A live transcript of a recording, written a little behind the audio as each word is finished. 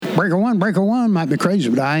Breaker one might be crazy,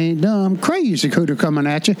 but I ain't dumb. Crazy Cooter coming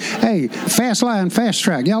at you. Hey, Fast Line, Fast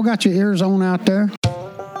Track. Y'all got your ears on out there?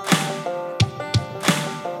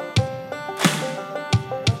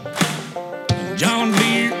 John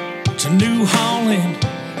Deere to New Holland.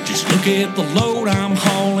 Just look at the load I'm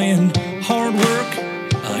hauling. Hard work,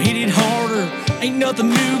 I hit it harder. Ain't nothing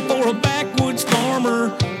new for a backwoods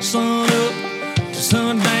farmer. Sun up to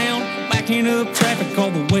sundown, backing up traffic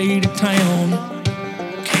all the way to town.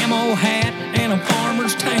 Camo hat and a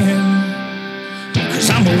farmer's tan. 'Cause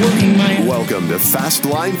I'm a working man. Welcome to Fast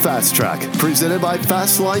Line Fast Track, presented by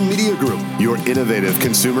Fast Line Media Group, your innovative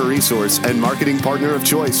consumer resource and marketing partner of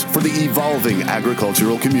choice for the evolving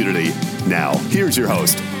agricultural community. Now, here's your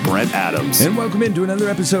host, Brent Adams. And welcome into another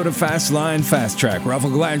episode of Fast Line Fast Track. We're awful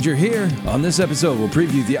glad you're here. On this episode, we'll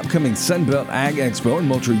preview the upcoming Sunbelt Ag Expo in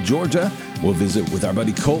Moultrie, Georgia. We'll visit with our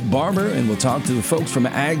buddy Colt Barber, and we'll talk to the folks from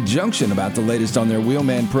Ag Junction about the latest on their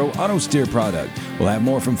Wheelman Pro Auto Steer product. We'll have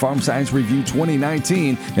more from Farm Science Review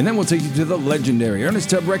 2019, and then we'll take you to the legendary Ernest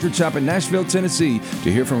Tubb Record Shop in Nashville, Tennessee,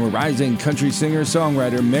 to hear from a rising country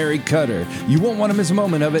singer-songwriter, Mary Cutter. You won't want to miss a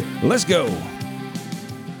moment of it. Let's go.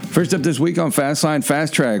 First up this week on Fast Line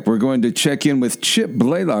Fast Track, we're going to check in with Chip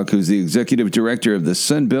Blaylock, who's the executive director of the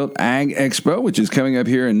Sunbelt Ag Expo, which is coming up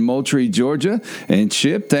here in Moultrie, Georgia. And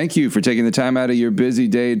Chip, thank you for taking the time out of your busy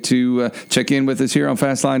day to check in with us here on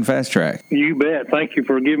Fast Line Fast Track. You bet. Thank you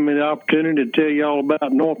for giving me the opportunity to tell you all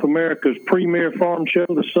about North America's premier farm show,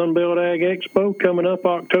 the Sunbelt Ag Expo, coming up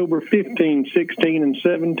October 15, 16, and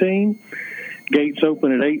 17. Gates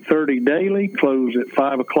open at 8:30 daily, close at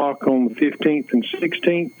 5 o'clock on the 15th and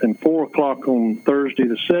 16th, and 4 o'clock on Thursday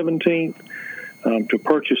the 17th. To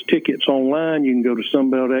purchase tickets online, you can go to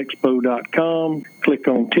sunbeltexpo.com, click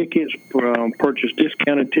on tickets, purchase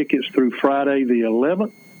discounted tickets through Friday the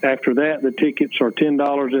 11th. After that, the tickets are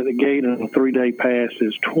 $10 at the gate, and a 3-day pass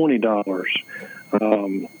is $20.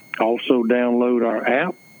 Also, download our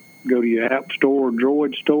app. Go to your app store or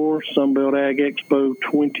Droid store, Sunbelt Ag Expo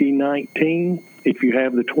 2019. If you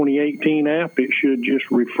have the 2018 app, it should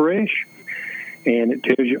just refresh, and it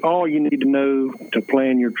tells you all you need to know to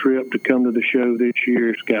plan your trip to come to the show this year.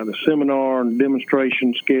 It's got the seminar and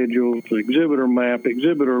demonstration schedules, the exhibitor map,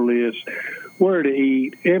 exhibitor list, where to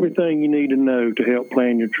eat, everything you need to know to help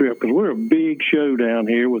plan your trip, because we're a big show down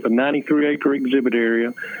here with a 93-acre exhibit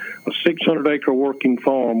area, a 600-acre working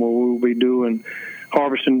farm where we'll be doing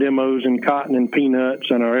harvesting demos in cotton and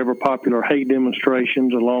peanuts, and our ever-popular hay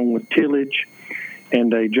demonstrations, along with tillage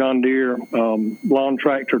and a John Deere lawn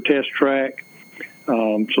tractor test track.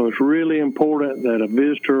 So it's really important that a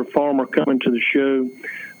visitor farmer coming to the show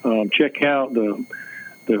check out the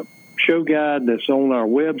show guide that's on our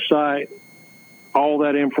website. All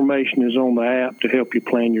that information is on the app to help you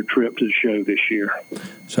plan your trip to the show this year.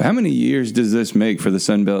 So how many years does this make for the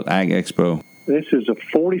Sunbelt Ag Expo? This is a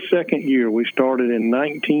 42nd year. We started in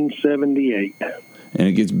 1978. And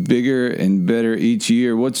it gets bigger and better each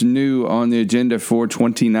year. What's new on the agenda for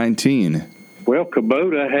 2019? Well,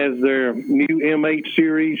 Kubota has their new M8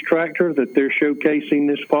 Series tractor that they're showcasing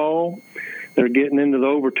this fall. They're getting into the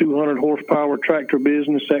over 200 horsepower tractor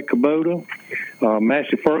business at Kubota.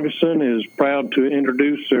 Massey Ferguson is proud to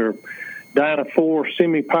introduce their Dyna 4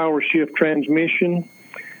 semi-power shift transmission,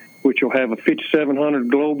 which will have a 5700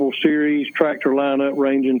 Global Series tractor lineup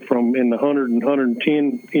ranging from in the 100 and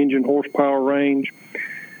 110 engine horsepower range.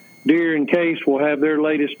 Deere and Case will have their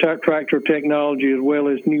latest tractor technology, as well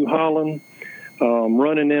as New Holland.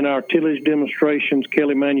 Running in our tillage demonstrations,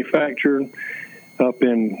 Kelly Manufactured up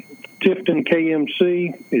in Tifton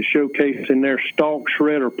KMC is showcasing their stalk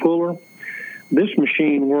shredder puller. This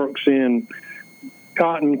machine works in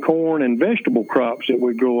cotton, corn, and vegetable crops that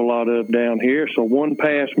we grow a lot of down here. So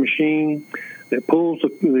one-pass machine that pulls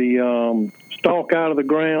the stalk out of the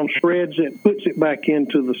ground, shreds it, puts it back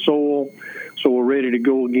into the soil, so we're ready to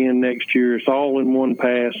go again next year. It's all in one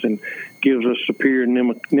pass and gives us superior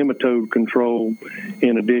nematode control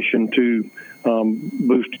in addition to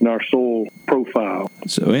boosting our soil profile.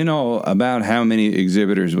 So in all, about how many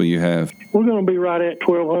exhibitors will you have? We're going to be right at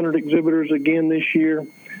 1,200 exhibitors again this year.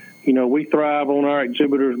 You know, we thrive on our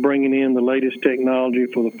exhibitors bringing in the latest technology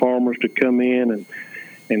for the farmers to come in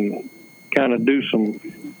and kind of do some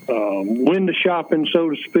window shopping,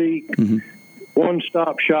 so to speak. Mm-hmm.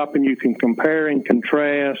 One-stop shopping. You can compare and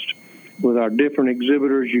contrast with our different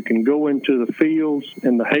exhibitors. You can go into the fields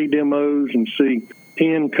and the hay demos and see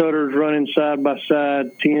 10 cutters running side by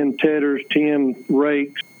side, 10 tedders, 10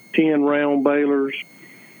 rakes, 10 round balers.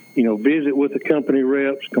 You know, visit with the company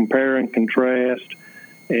reps, compare and contrast,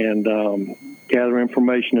 and gather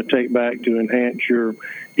information to take back to enhance your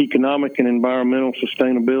economic and environmental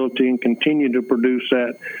sustainability, and continue to produce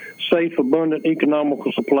that safe, abundant,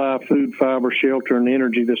 economical supply of food, fiber, shelter, and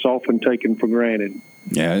energy that's often taken for granted.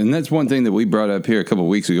 Yeah, and that's one thing that we brought up here a couple of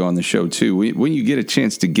weeks ago on the show, too. When you get a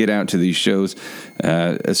chance to get out to these shows,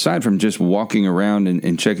 aside from just walking around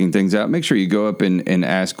and checking things out, make sure you go up and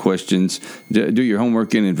ask questions, do your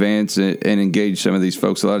homework in advance, and engage some of these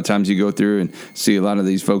folks. A lot of times you go through and see a lot of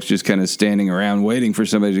these folks just kind of standing around waiting for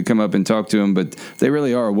somebody to come up and talk to them, but they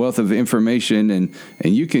really are a wealth of information, and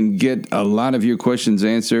you can get a lot of your questions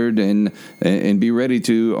answered and be ready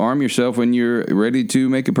to arm yourself when you're ready to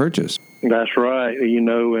make a purchase. That's right,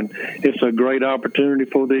 and it's a great opportunity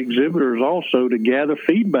for the exhibitors also to gather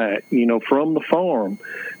feedback, from the farm,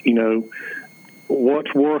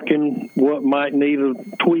 what's working, what might need a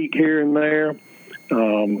tweak here and there.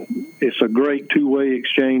 It's a great two-way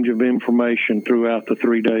exchange of information throughout the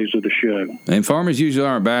 3 days of the show. And farmers usually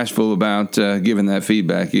aren't bashful about giving that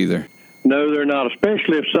feedback either. No, they're not,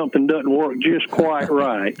 especially if something doesn't work just quite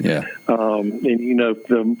right. Yeah.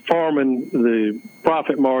 The farming, the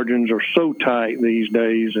profit margins are so tight these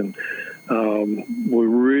days, and we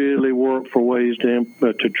really work for ways to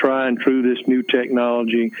try and through this new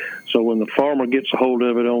technology. So when the farmer gets a hold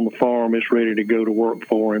of it on the farm, it's ready to go to work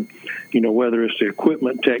for him. Whether it's the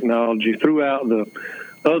equipment technology throughout the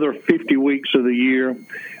other 50 weeks of the year.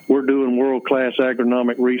 We're doing world-class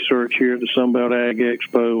agronomic research here at the Sunbelt Ag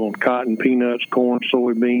Expo on cotton, peanuts, corn,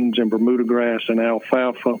 soybeans, and Bermuda grass and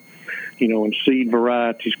alfalfa, and seed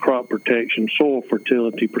varieties, crop protection, soil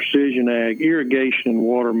fertility, precision ag, irrigation, and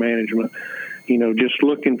water management. Just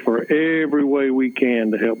looking for every way we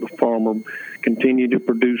can to help the farmer continue to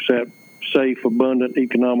produce that safe, abundant,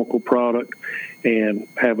 economical product and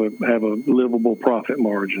have a livable profit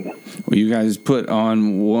margin. Well, you guys put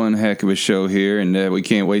on one heck of a show here, and we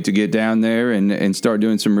can't wait to get down there and start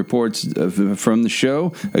doing some reports from the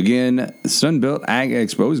show. Again, Sunbelt Ag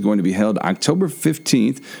Expo is going to be held October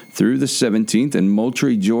 15th through the 17th in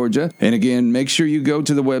Moultrie, Georgia. And again, make sure you go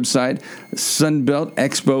to the website,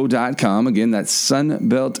 sunbeltexpo.com. Again, that's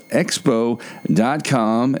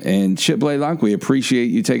sunbeltexpo.com. And Chip Blaylock, we appreciate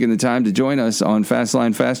you taking the time to join us on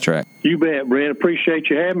Fastline Fast Track. You bet, Brent. Appreciate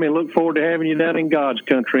you having me. Look forward to having you down in God's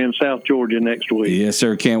country in South Georgia next week. Yes,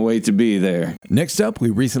 sir. Can't wait to be there. Next up, we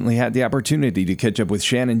recently had the opportunity to catch up with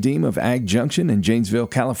Shannon Deem of Ag Junction and Janesville,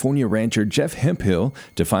 California rancher Jeff Hemphill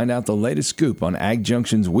to find out the latest scoop on Ag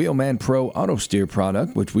Junction's Wheelman Pro Auto Steer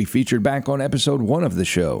product, which we featured back on episode 1 of the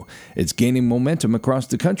show. It's gaining momentum across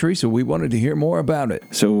the country, so we wanted to hear more about it.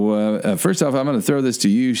 So first off, I'm going to throw this to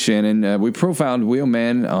you, Shannon. We profiled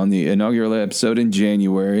Wheelman on the inaugural episode in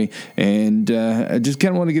January, and I just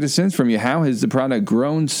kind of want to get a sense from you. How has the product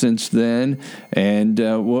grown since then, and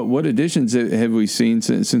what additions have we seen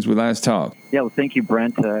since we last talked? Yeah, well, thank you,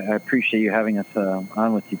 Brent. I appreciate you having us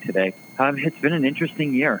on with you today. It's been an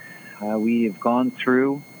interesting year. We have gone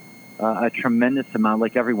through a tremendous amount,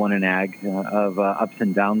 like everyone in ag, of ups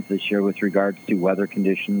and downs this year with regards to weather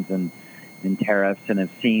conditions and tariffs, and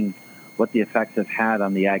have seen what the effects have had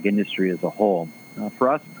on the ag industry as a whole. For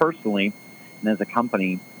us personally, and as a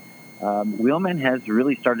company, Wheelman has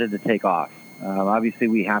really started to take off. Obviously,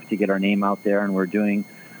 we have to get our name out there, and we're doing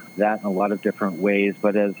that in a lot of different ways.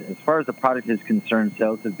 But as far as the product is concerned,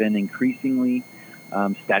 sales have been increasingly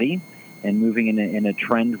steady and moving in a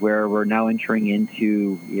trend where we're now entering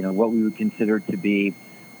into what we would consider to be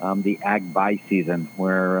the ag buy season,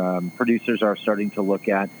 where producers are starting to look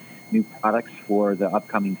at new products for the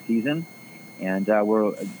upcoming season, and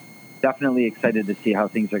we're definitely excited to see how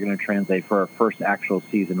things are going to translate for our first actual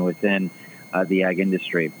season within the ag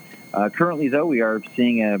industry. Currently, though, we are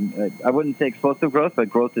seeing I wouldn't say explosive growth, but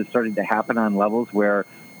growth is starting to happen on levels where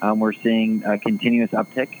we're seeing a continuous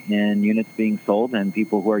uptick in units being sold and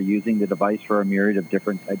people who are using the device for a myriad of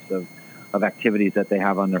different types of activities that they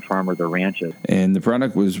have on their farm or their ranches. And the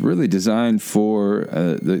product was really designed for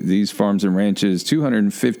these farms and ranches,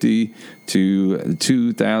 250 to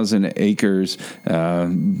 2,000 acres.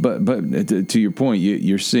 But to your point,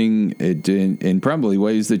 you're seeing it in probably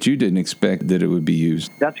ways that you didn't expect that it would be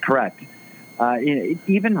used. That's correct.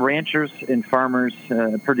 Even ranchers and farmers,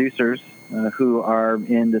 producers who are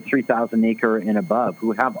in the 3,000 acre and above,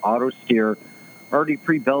 who have auto steer already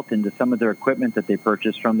pre-built into some of their equipment that they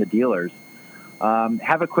purchase from the dealers,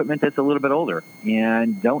 have equipment that's a little bit older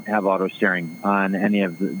and don't have auto steering on any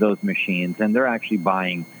of those machines, and they're actually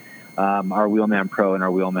buying our Wheelman Pro and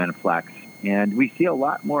our Wheelman Flex. And we see a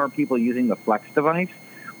lot more people using the Flex device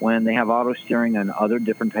when they have auto steering on other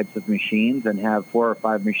different types of machines and have 4 or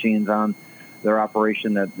 5 machines on their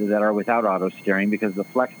operation that are without auto steering, because the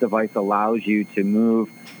Flex device allows you to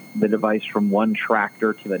move the device from one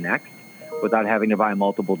tractor to the next without having to buy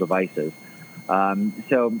multiple devices.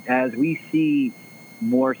 So as we see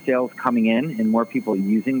more sales coming in and more people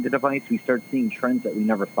using the device, we start seeing trends that we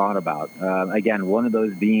never thought about. Again, one of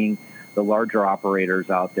those being the larger operators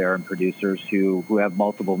out there and producers who have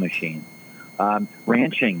multiple machines.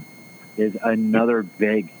 Ranching is another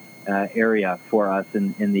big area for us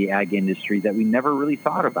in the ag industry that we never really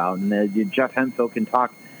thought about. And Jeff Hemphill can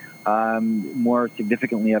talk more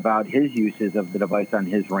significantly about his uses of the device on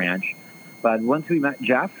his ranch. But once we met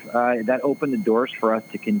Jeff, that opened the doors for us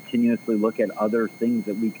to continuously look at other things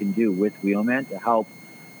that we can do with Wheelman to help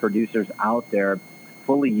producers out there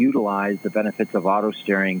fully utilize the benefits of auto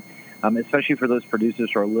steering, especially for those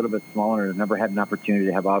producers who are a little bit smaller and have never had an opportunity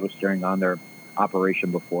to have auto steering on their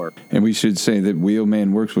operation before. And we should say that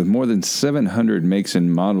Wheelman works with more than 700 makes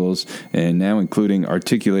and models, and now including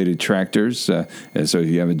articulated tractors. So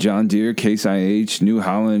you have a John Deere, Case IH, New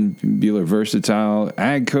Holland, Bueller Versatile,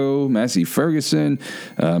 AGCO, Massey Ferguson,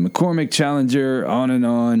 McCormick Challenger, on and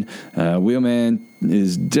on. Wheelman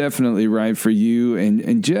is definitely right for you.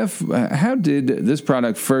 And Jeff, how did this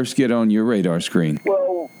product first get on your radar screen?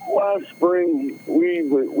 Well, last spring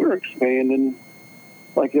we're expanding.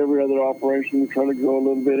 Like every other operation, we try to grow a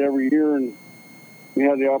little bit every year, and we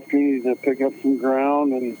had the opportunity to pick up some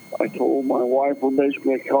ground. And I told my wife, we're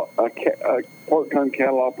basically a part-time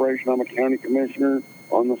cattle operation. I'm a county commissioner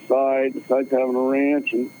on the side, besides having a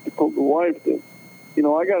ranch. And I told the wife that,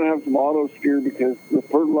 I got to have some auto steer because the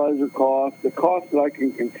fertilizer costs, the costs that I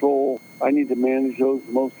can control, I need to manage those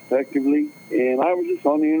most effectively. And I was just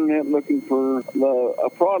on the internet looking for a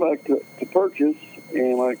product to purchase,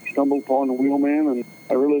 and I stumbled upon the Wheelman, and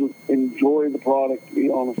I really enjoy the product, to be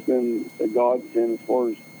honest, and a godsend as far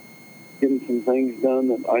as getting some things done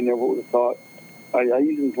that I never would have thought. I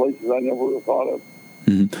use in places I never would have thought of.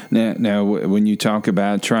 Mm-hmm. Now, when you talk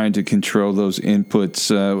about trying to control those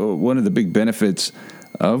inputs, one of the big benefits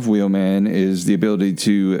of Wheelman is the ability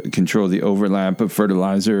to control the overlap of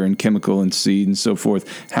fertilizer and chemical and seed and so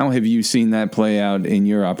forth. How have you seen that play out in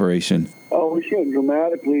your operation? Oh, we see it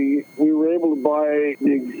dramatically. We were able to buy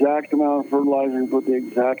the exact amount of fertilizer and put the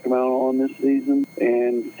exact amount on this season,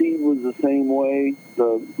 and seed was the same way.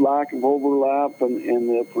 The lack of overlap and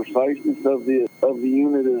the preciseness of the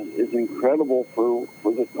unit is incredible for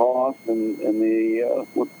the cost and the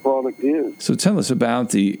what the product is. So tell us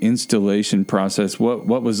about the installation process.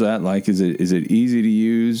 What was that like? Is it easy to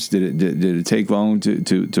use? Did it take long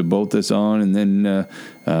to bolt this on, and then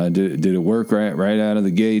did it work right out of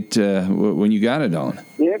the gate when you got it on?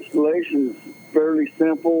 The installation is fairly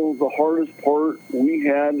simple. The hardest part we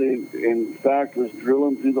had, in fact, was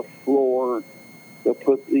drilling through the floor to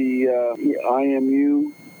put the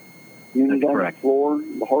IMU unit on the floor.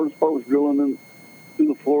 The hardest part was drilling through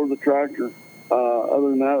the floor of the tractor.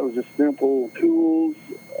 Other than that, it was just simple tools.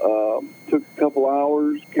 Took a couple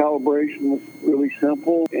hours. Calibration was really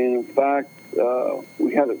simple. And in fact,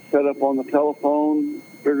 we had it set up on the telephone.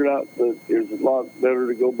 Figured out that it's a lot better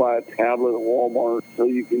to go buy a tablet at Walmart so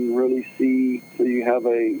you can really see. So you have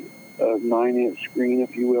a 9-inch screen,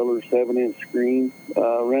 if you will, or 7-inch screen.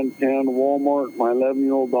 Ran it down to Walmart. My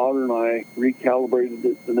 11-year-old daughter and I recalibrated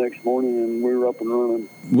it the next morning, and we were up and running.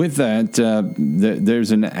 With that,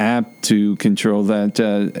 there's an app to control that.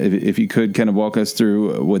 If you could kind of walk us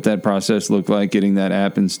through what that process looked like, getting that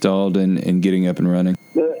app installed and getting up and running.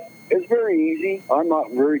 It's very easy. I'm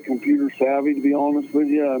not very computer savvy, to be honest with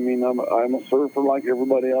you. I mean, I'm a surfer like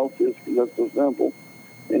everybody else is because that's so simple.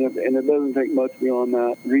 And it doesn't take much beyond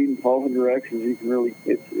that. Reading, following directions, you can really,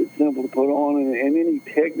 it's simple to put on. And any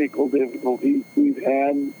technical difficulties we've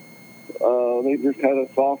had, they just had a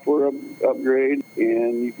software upgrade,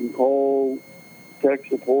 and you can call tech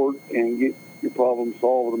support and get your problem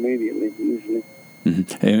solved immediately, usually.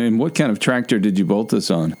 Mm-hmm. And what kind of tractor did you bolt this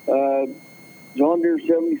on? John Deere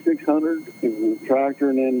 7600 is the tractor,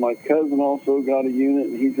 and then my cousin also got a unit,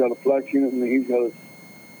 and he's got a flex unit, and he's got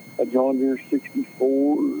a John Deere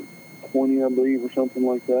 6420, I believe, or something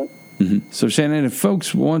like that. Mm-hmm. So, Shannon, if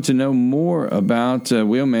folks want to know more about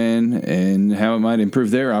Wheelman and how it might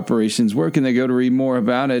improve their operations, where can they go to read more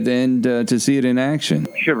about it and to see it in action?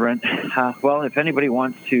 Sure, Brent. Well, if anybody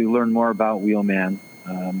wants to learn more about Wheelman,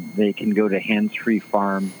 they can go to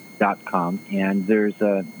handsfreefarm.com, and there's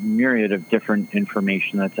a myriad of different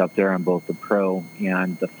information that's up there on both the Pro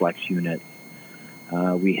and the Flex units.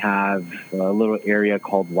 We have a little area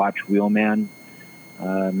called Watch Wheelman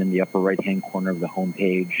in the upper right-hand corner of the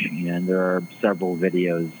homepage, and there are several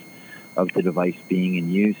videos of the device being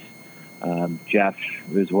in use. Jeff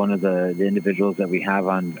is one of the individuals that we have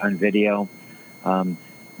on video. The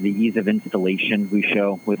ease of installation we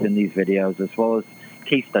show within these videos, as well as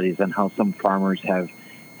case studies on how some farmers have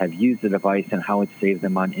have used the device and how it's saved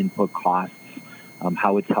them on input costs,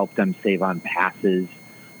 how it's helped them save on passes.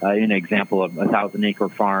 An example of a 1,000-acre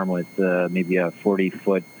farm with maybe a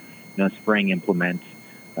 40-foot spraying implement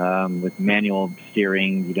with manual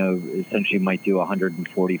steering, essentially might do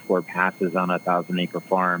 144 passes on a 1,000-acre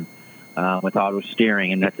farm with auto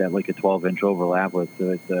steering, and that's at like a 12-inch overlap with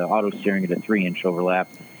auto steering at a 3-inch overlap.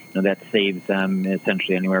 That saves them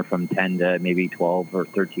essentially anywhere from 10 to maybe 12 or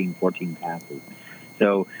 13, 14 passes.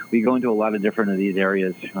 So we go into a lot of different of these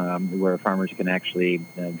areas where farmers can actually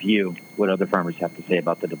view what other farmers have to say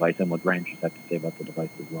about the device and what ranchers have to say about the device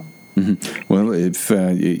as well. Mm-hmm. Well, if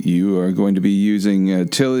you are going to be using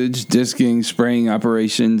tillage, disking, spraying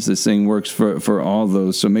operations, this thing works for all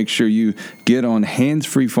those. So make sure you get on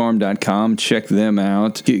handsfreefarm.com, check them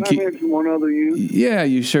out. Can I mention one other use? Yeah,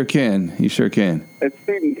 you sure can. It's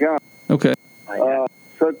feeding cows. Okay.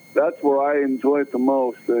 So that's where I enjoy it the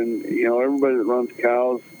most. And, everybody that runs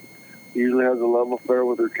cows usually has a love affair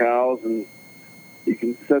with their cows, and you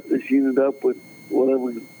can set this unit up with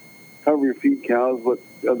however you feed cows, what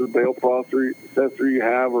other bale processor you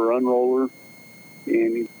have or unroller,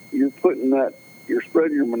 and you're spreading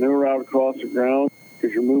your manure out across the ground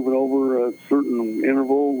because you're moving over a certain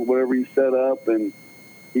interval, whatever you set up, and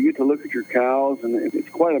you get to look at your cows, and it's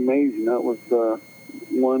quite amazing. That was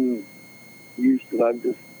one use that I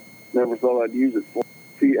just never thought I'd use it for.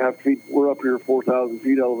 We're up here 4,000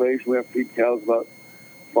 feet elevation. We have to feed cows about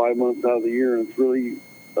 5 months out of the year, and it's really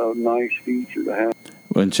a nice feature to have.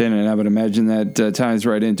 Well, Shannon, I would imagine that ties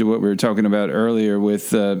right into what we were talking about earlier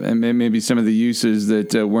with and maybe some of the uses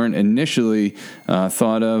that weren't initially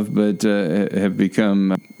thought of, but have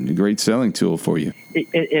become a great selling tool for you.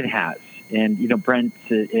 It has. And, Brent,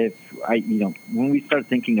 when we start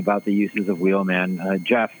thinking about the uses of Wheelman,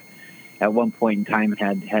 Jeff, at one point in time,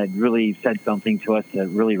 had really said something to us that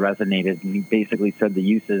really resonated. And he basically said the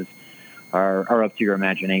uses are up to your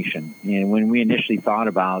imagination. And when we initially thought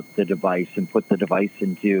about the device and put the device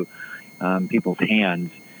into people's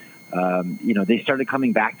hands, they started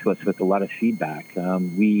coming back to us with a lot of feedback.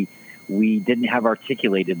 We didn't have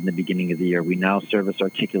articulated in the beginning of the year. We now service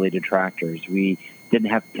articulated tractors. We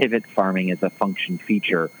didn't have pivot farming as a function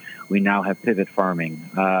feature. We now have pivot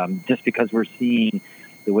farming, just because we're seeing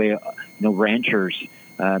the way ranchers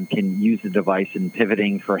can use the device, and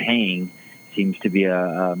pivoting for haying seems to be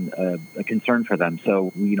a concern for them.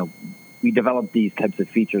 So we develop these types of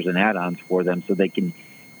features and add-ons for them so they can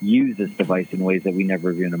use this device in ways that we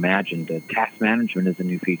never even imagined. Task management is a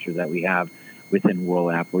new feature that we have within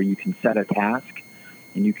Whirl app, where you can set a task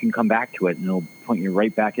and you can come back to it, and it'll point you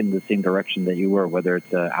right back in the same direction that you were, whether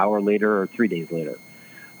it's an hour later or 3 days later.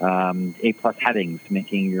 A+ headings,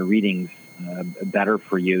 making your readings better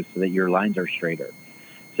for you so that your lines are straighter.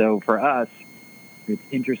 So for us, it's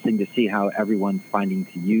interesting to see how everyone's finding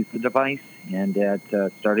to use the device, and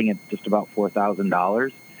starting at just about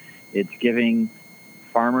 $4,000, it's giving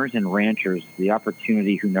farmers and ranchers the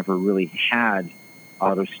opportunity who never really had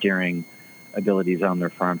auto steering abilities on their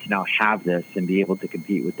farm to now have this and be able to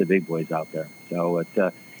compete with the big boys out there. So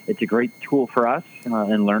it's a great tool for us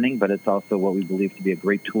in learning, but it's also what we believe to be a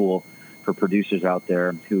great tool for producers out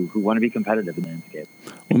there who want to be competitive in the landscape.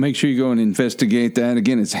 Well, make sure you go and investigate that.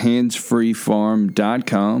 Again, it's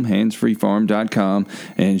handsfreefarm.com, handsfreefarm.com.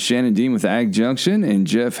 And Shannon Dean with Ag Junction and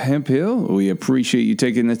Jeff Hemphill, we appreciate you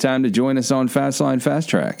taking the time to join us on Fastline Fast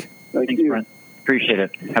Track. Thanks, Brent. Appreciate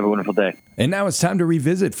it. Have a wonderful day. And now it's time to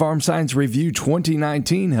revisit Farm Science Review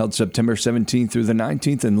 2019, held September 17th through the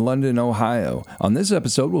 19th in London, Ohio. On this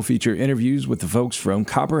episode, we'll feature interviews with the folks from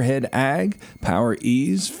Copperhead Ag, Power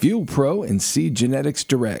Ease, Fuel Pro, and Seed Genetics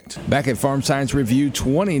Direct. Back at Farm Science Review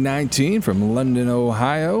 2019 from London,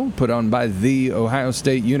 Ohio, put on by The Ohio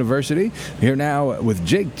State University. Here now with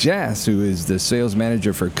Jake Jass, who is the sales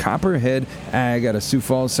manager for Copperhead Ag out of Sioux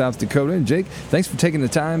Falls, South Dakota. And Jake, thanks for taking the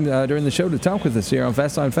time during the show to talk with us here on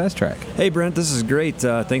Fastline Fast Track. Hey, Brent, this is great.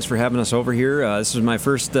 Thanks for having us over here. This is my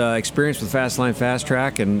first experience with Fastline Fast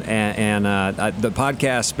Track, and the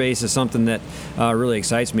podcast space is something that really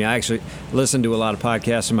excites me. I actually listen to a lot of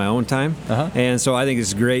podcasts in my own time, and so I think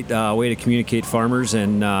it's a great way to communicate farmers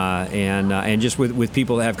and just with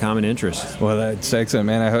people that have common interests. Well, that's excellent,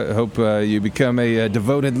 man. I hope you become a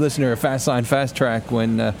devoted listener of Fastline Fast Track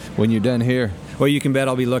when you're done here. Well, you can bet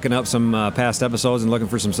I'll be looking up some past episodes and looking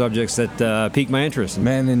for some subjects that pique my interest.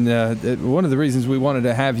 Man, and one of the reasons we wanted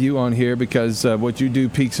to have you on here, because what you do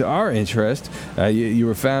piques our interest. You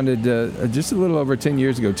were founded just a little over 10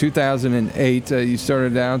 years ago, 2008. You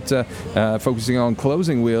started out focusing on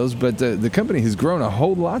closing wheels, but the company has grown a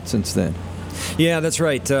whole lot since then. Yeah, that's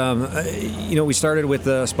right. We started with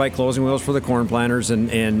the spike closing wheels for the corn planters, and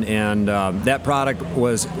that product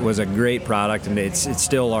was a great product, and it's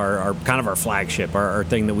still our kind of our flagship, our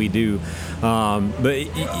thing that we do. But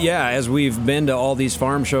yeah, as we've been to all these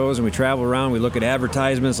farm shows and we travel around, we look at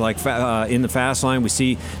advertisements like in the Fast Line, we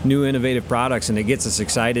see new innovative products, and it gets us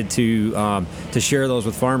excited to share those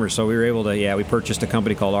with farmers. So we were able to, we purchased a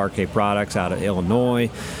company called RK Products out of Illinois,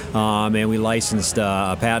 and we licensed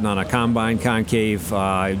a patent on a combine concave.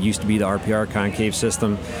 It used to be the RPR concave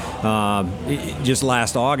system just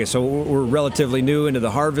last August. So we're relatively new into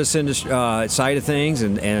the harvest industry, side of things,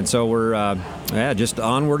 and so we're just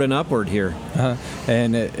onward and upward here.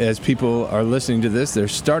 And as people are listening to this, they're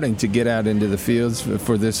starting to get out into the fields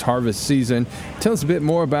for this harvest season. Tell us a bit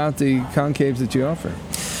more about the concaves that you offer.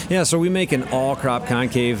 Yeah, so we make an all-crop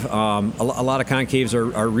concave. A lot of concaves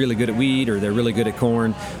are really good at wheat, or they're really good at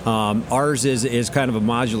corn. Ours is kind of a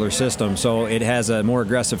modular system, so it has a more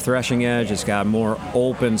aggressive threshing edge. It's got more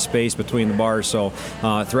open space between the bars, so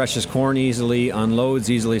threshes corn easily,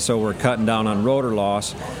 unloads easily, so we're cutting down on rotor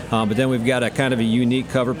loss. But then we've got a kind of a unique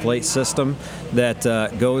cover plate system that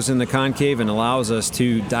goes in the concave and allows us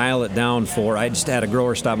to dial it down for. I just had a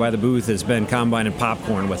grower stop by the booth that's been combining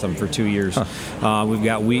popcorn with them for 2 years. We've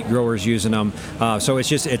got wheat growers using them, so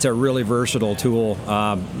it's a really versatile tool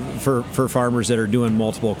for farmers that are doing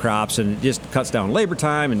multiple crops, and it just cuts down labor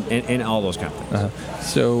time and all those kind of things.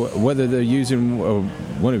 So whether they're using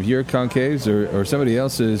one of your concaves or somebody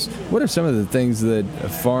else's, what are some of the things that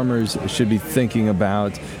farmers should be thinking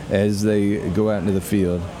about as they go out into the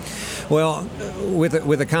field? Well,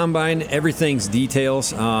 with a combine, everything's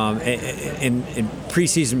details, and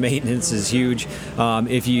preseason maintenance is huge.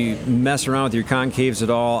 If you mess around with your concaves at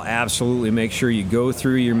all, absolutely make sure you go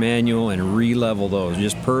through your manual and re-level those.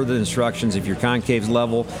 Just per the instructions, if your concave's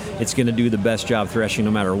level, it's going to do the best job threshing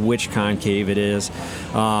no matter which concave it is.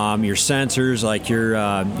 Your sensors, like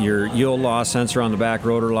your yield loss sensor on the back,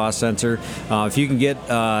 rotor loss sensor, if you can get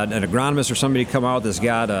an agronomist or somebody to come out that's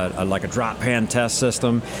got like a drop pan test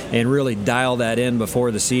system and really dial that in before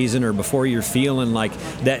the season, or before you're feeling like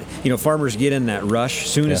that. Farmers get in that rush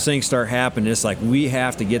soon as things start happening. It's like, we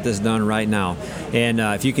have to get this done right now. And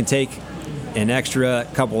if you can take an extra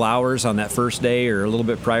couple hours on that first day or a little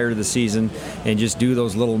bit prior to the season and just do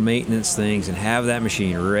those little maintenance things and have that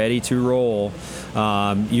machine ready to roll,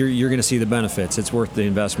 you're going to see the benefits. It's worth the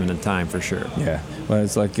investment in time for sure. Yeah. Well,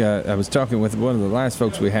 it's like I was talking with one of the last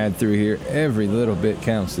folks we had through here. Every little bit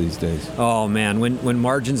counts these days. Oh, man. When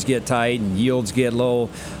margins get tight and yields get low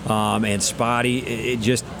and spotty, it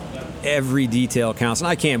just... every detail counts, and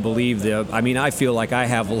I can't believe I feel like I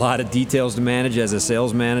have a lot of details to manage as a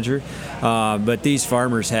sales manager, but these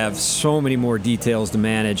farmers have so many more details to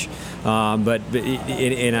manage.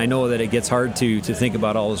 And I know that it gets hard to think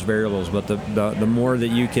about all those variables, but the more that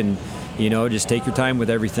you can, just take your time with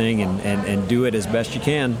everything and do it as best you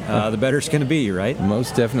can, the better it's going to be, right?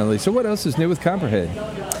 Most definitely. So what else is new with Copperhead?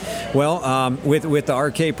 Well, with the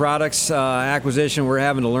RK Products acquisition, we're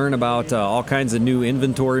having to learn about all kinds of new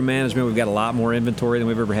inventory management. We've got a lot more inventory than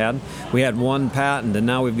we've ever had. We had 1 patent, and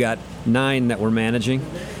now we've got 9 that we're managing.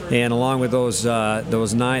 And along with those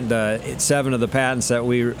 9, 7 of the patents that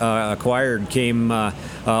we acquired came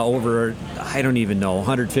over, I don't even know,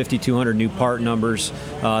 150, 200 new part numbers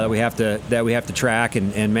that we have to track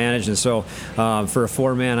and manage. And so, for a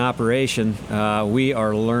 4-man operation, we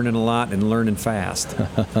are learning a lot and learning fast.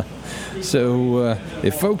 So,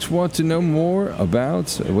 if folks want to know more about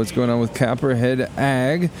what's going on with Copperhead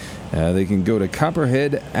Ag, they can go to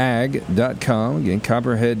copperheadag.com. Again,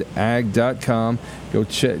 copperheadag.com. Go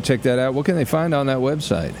check that out. What can they find on that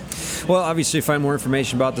website? Well, obviously, find more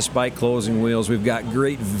information about the spike closing wheels. We've got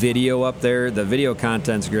great video up there. The video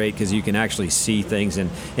content's great because you can actually see things, and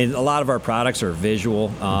a lot of our products are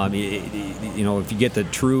visual. If you get the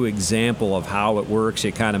true example of how it works,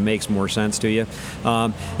 it kind of makes more sense to you.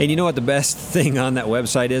 And you know what the best thing on that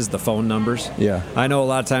website is? The phone numbers. Yeah. I know a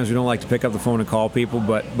lot of times we don't like to pick up the phone and call people,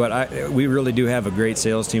 but we really do have a great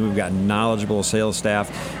sales team. We've got knowledgeable sales staff,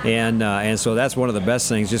 and so that's one of the best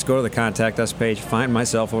things. Just go to the Contact Us page, find my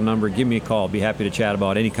cell phone number, give me a call. Be happy to chat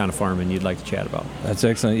about any kind of farming you'd like to chat about. That's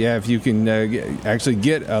excellent. Yeah, if you can actually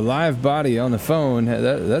get a live body on the phone,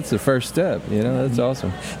 that's the first step. That's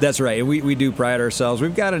awesome. That's right. We do pride ourselves.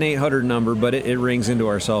 We've got an 800 number, but it rings into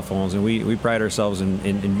our cell phones, and we pride ourselves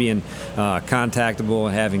in being contactable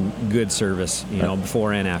and having good service,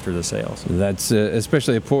 before and after the sales. That's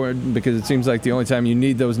especially important because it seems like the only time you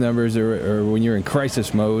need those numbers are when you're in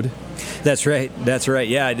crisis mode. That's right.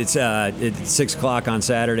 Yeah, it's 6 o'clock on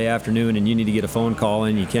Saturday afternoon, and you need to get a phone call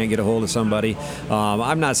in. You can't get a hold of somebody.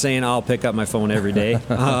 I'm not saying I'll pick up my phone every day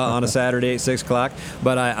on a Saturday at 6 o'clock,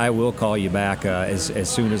 but I will call you back as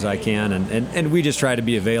soon as I can, and we just try to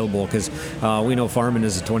be available because we know farming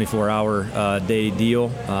is a 24-hour day deal,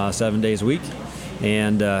 7 days a week.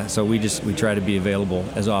 And so we try to be available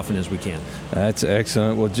as often as we can. That's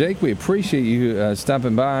excellent. Well, Jake, we appreciate you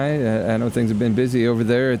stopping by. I know things have been busy over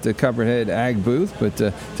there at the Copperhead Ag booth,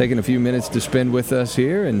 but taking a few minutes to spend with us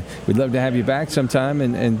here, and we'd love to have you back sometime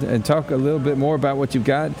and talk a little bit more about what you've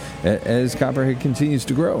got as Copperhead continues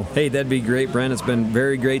to grow. Hey, that'd be great, Brent. It's been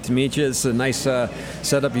very great to meet you. It's a nice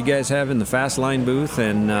setup you guys have in the Fastline booth,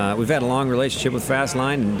 and we've had a long relationship with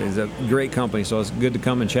Fastline, and it's a great company, so it's good to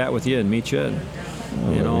come and chat with you and meet you.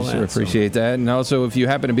 We sure appreciate that. And also, if you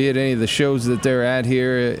happen to be at any of the shows that they're at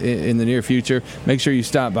here in the near future, make sure you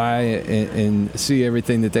stop by and see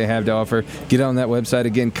everything that they have to offer. Get on that website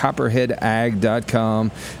again,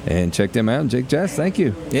 copperheadag.com, and check them out. Jake Jess, thank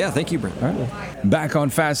you. Yeah, thank you, Brent. All right. Back on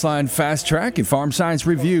Fastline Fast Track at Farm Science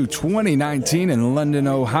Review 2019 in London,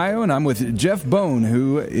 Ohio, and I'm with Jeff Bone,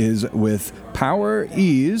 who is with Power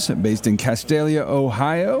Ease, based in Castalia,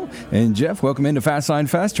 Ohio. And Jeff, welcome into Fastline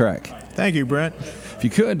Fast Track. Thank you, Brent. If you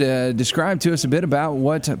could describe to us a bit about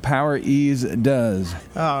what Power Ease does.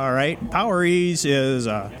 All right. Power Ease is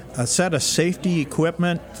a set of safety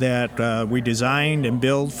equipment that we designed and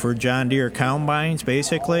built for John Deere combines,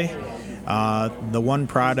 basically. The one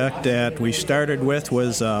product that we started with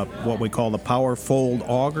was what we call the Power Fold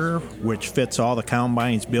Auger, which fits all the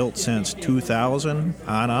combines built since 2000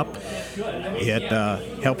 on up. It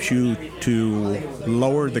helps you to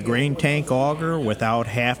lower the grain tank auger without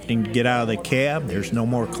having to get out of the cab. There's no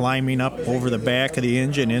more climbing up over the back of the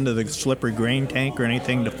engine into the slippery grain tank or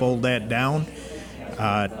anything to fold that down.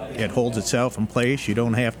 It holds itself in place. You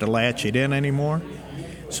don't have to latch it in anymore.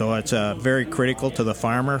 So it's very critical to the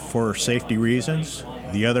farmer for safety reasons.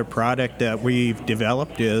 The other product that we've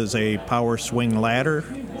developed is a power swing ladder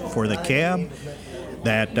for the cab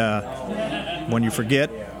that when you forget,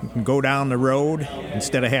 you can go down the road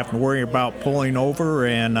instead of having to worry about pulling over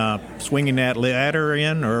and swinging that ladder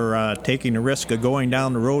in or taking the risk of going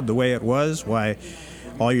down the road the way it was. Why,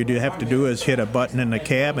 all you have to do is hit a button in the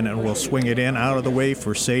cab and it will swing it in out of the way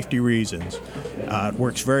for safety reasons. It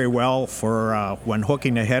works very well for when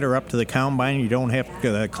hooking the header up to the combine. You don't have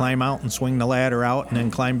to climb out and swing the ladder out and then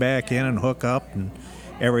climb back in and hook up and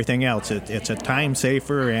everything else. It's a time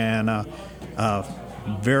saver and a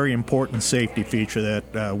very important safety feature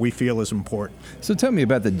that we feel is important. So tell me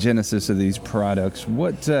about the genesis of these products.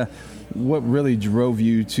 What really drove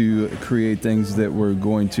you to create things that were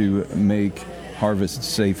going to make harvest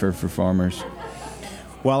safer for farmers?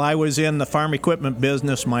 Well, I was in the farm equipment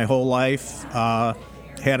business my whole life.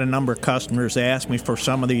 Had a number of customers ask me for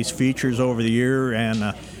some of these features over the year,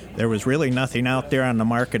 and there was really nothing out there on the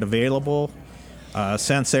market available.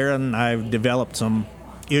 Since then, I've developed some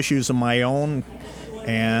issues of my own,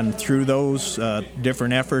 and through those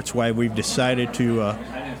different efforts, we've decided to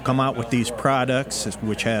come out with these products,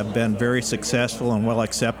 which have been very successful and well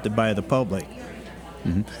accepted by the public.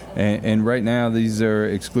 Mm-hmm. And right now, these are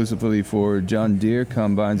exclusively for John Deere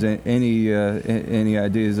combines. Any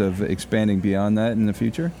ideas of expanding beyond that in the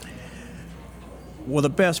future? Well, the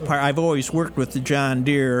best part, I've always worked with the John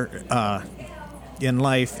Deere in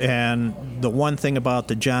life, and the one thing about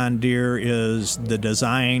the John Deere is the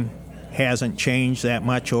design hasn't changed that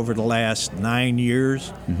much over the last 9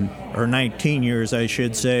 years, or 19 years, I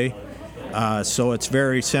should say. So it's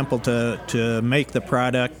very simple to make the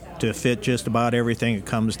product to fit just about everything that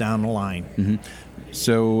comes down the line. Mm-hmm.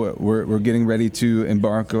 So we're getting ready to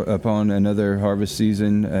embark upon another harvest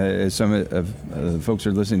season. As some of folks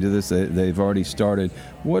are listening to this, they've already started.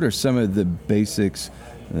 What are some of the basics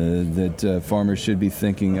that farmers should be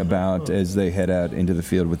thinking about as they head out into the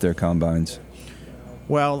field with their combines?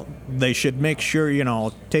 Well, they should make sure,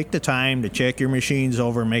 take the time to check your machines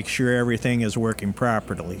over, make sure everything is working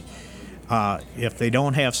properly. If they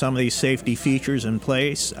don't have some of these safety features in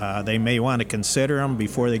place, they may want to consider them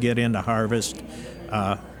before they get into harvest.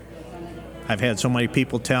 I've had so many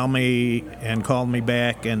people tell me and call me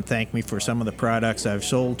back and thank me for some of the products I've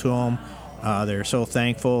sold to them. They're so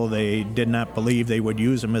thankful. They did not believe they would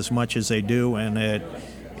use them as much as they do, and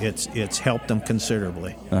it's helped them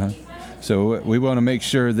considerably. Uh-huh. So we want to make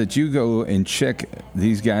sure that you go and check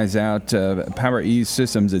these guys out. Power Ease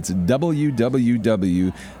Systems, it's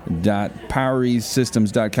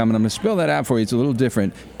www.powereasesystems.com. And I'm going to spell that out for you. It's a little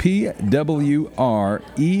different. PWREZ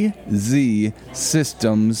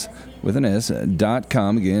Systems with an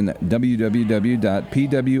S.com. Again,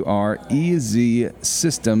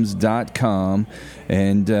 www.pwrezsystems.com.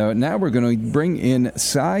 And now we're going to bring in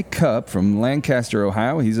Cy Cupp from Lancaster,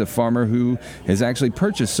 Ohio. He's a farmer who has actually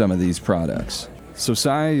purchased some of these products. So,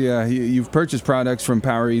 Cy, you've purchased products from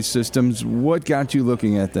Power Ease Systems. What got you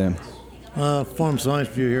looking at them? Farm Science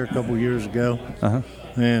View here a couple years ago.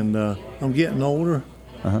 And I'm getting older.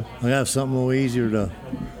 I got something a little easier to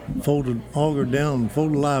fold the auger down and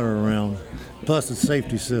fold the ladder around. Plus, it's a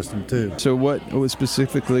safety system, too. So what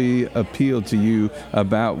specifically appealed to you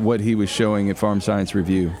about what he was showing at Farm Science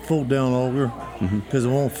Review? Fold down auger, because it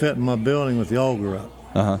won't fit in my building with the auger up.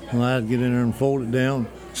 And I had to get in there and fold it down,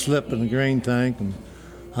 slip in the grain tank, and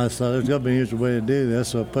I thought there's got to be an easier way to do this,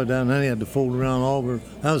 so I put it down, and then he had to fold around auger.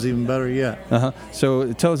 That was even better yet.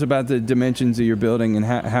 So tell us about the dimensions of your building, and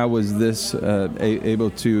how was this able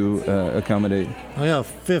to accommodate? I got a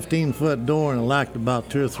 15-foot door, and it lacked about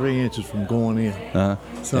 2 or 3 inches from going in.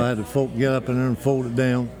 So I had to get up in there and fold it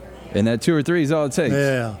down. And that 2 or 3 is all it takes?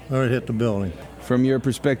 Yeah, or it hit the building. From your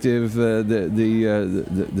perspective,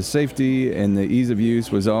 the safety and the ease of use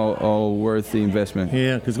was all worth the investment?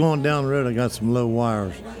 Yeah, because going down the road, I got some low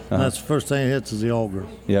wires. That's the first thing it hits is the auger.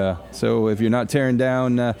 Yeah, so if you're not tearing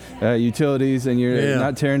down utilities and you're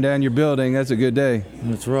not tearing down your building, that's a good day.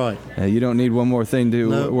 That's right. You don't need one more thing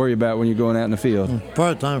to worry about when you're going out in the field.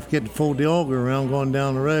 Part of the time, I forget to fold the auger around going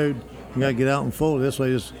down the road. You got to get out and fold it. This way,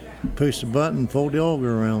 just push the button and fold the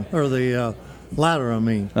auger around, or the ladder, I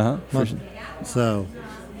mean. So.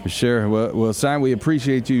 For sure. Well, Cy, we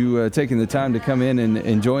appreciate you taking the time to come in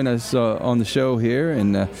and join us on the show here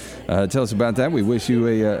and tell us about that. We wish you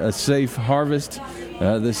a safe harvest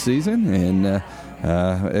this season. And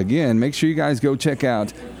again, make sure you guys go check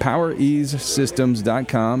out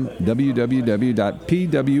PowerEaseSystems.com,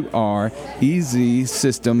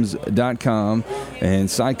 www.pwrezsystems.com.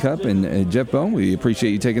 And Cy Cupp and Jeff Bone, we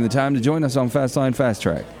appreciate you taking the time to join us on Fastline Fast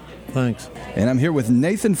Track. Thanks. And I'm here with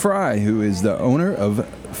Nathan Fry, who is the owner of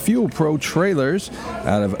Fuel Pro Trailers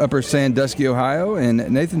out of Upper Sandusky, Ohio. And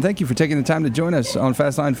Nathan, thank you for taking the time to join us on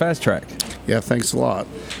Fastline Fast Track. Yeah, thanks a lot.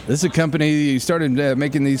 This is a company, you started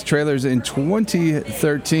making these trailers in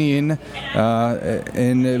 2013,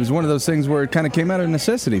 and it was one of those things where it kind of came out of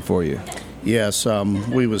necessity for you. Yes,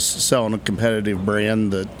 we was selling a competitive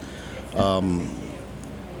brand that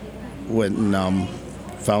went and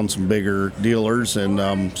found some bigger dealers,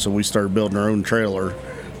 and so we started building our own trailer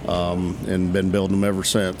and been building them ever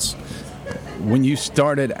since. When you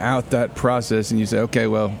started out that process and you said, okay,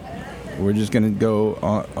 well, we're just going to go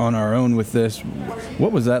on our own with this,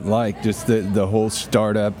 what was that like, just the whole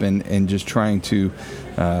startup and just trying to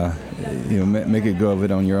make a go of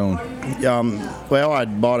it on your own? Well,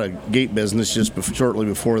 I'd bought a gate business just shortly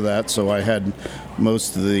before that, so I had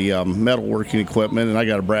most of the metalworking equipment, and I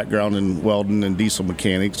got a background in welding and diesel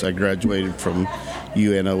mechanics. I graduated from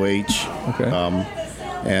UNOH. Okay.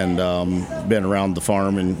 And been around the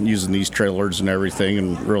farm and using these trailers and everything,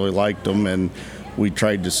 and really liked them. And we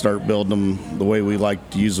tried to start building them the way we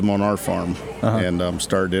like to use them on our farm, and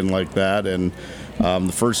started in like that. And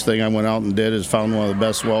the first thing I went out and did is found one of the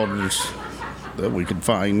best welders that we could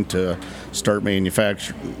find to starting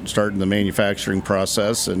the manufacturing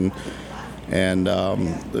process, and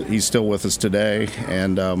he's still with us today.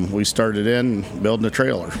 And we started in building a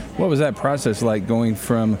trailer. What was that process like, going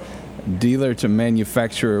from dealer to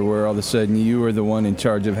manufacturer, where all of a sudden you were the one in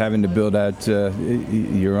charge of having to build out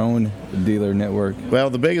your own dealer network? Well,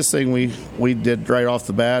 the biggest thing we did right off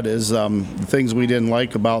the bat is the things we didn't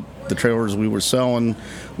like about the trailers we were selling,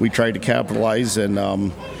 we tried to capitalize and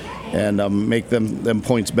make them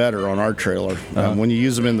points better on our trailer. When you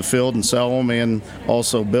use them in the field and sell them and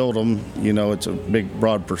also build them, it's a big,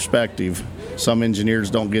 broad perspective. Some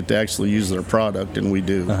engineers don't get to actually use their product, and we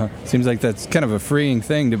do. Seems like that's kind of a freeing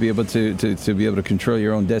thing to be able to be able to control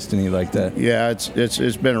your own destiny like that. Yeah,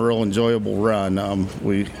 it's been a real enjoyable run.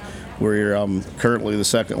 We're currently the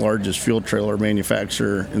second largest fuel trailer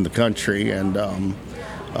manufacturer in the country, and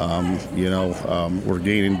we're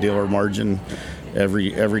gaining dealer margin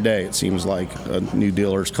every day. It seems like new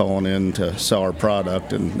dealers calling in to sell our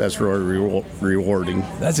product, and that's really rewarding.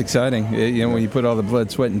 That's exciting. When you put all the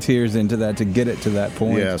blood, sweat, and tears into that to get it to that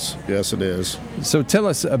point. Yes, it is. So tell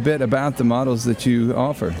us a bit about the models that you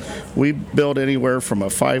offer. We build anywhere from a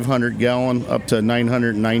 500-gallon up to a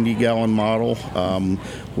 990-gallon model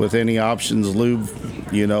with any options, lube,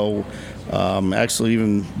 Actually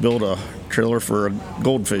even built a trailer for a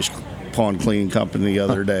goldfish pond cleaning company the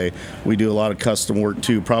other day. We do a lot of custom work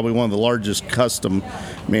too, probably one of the largest custom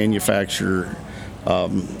manufacturer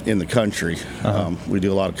in the country. We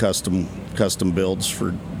do a lot of custom builds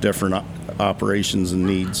for different operations and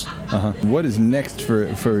needs. What is next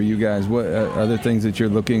for you guys? What other things that you're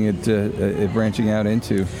looking at branching out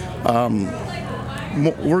into?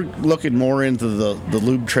 We're looking more into the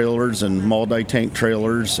lube trailers and multi-tank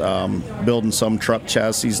trailers, building some truck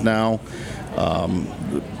chassis now,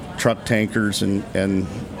 truck tankers and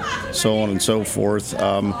so on and so forth,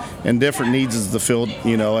 and different needs as the field,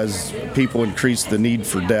 as people increase the need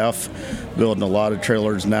for DEF, building a lot of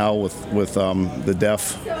trailers now with the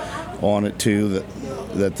DEF on it too,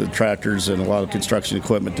 that the tractors and a lot of construction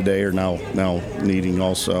equipment today are now needing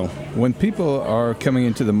also. When people are coming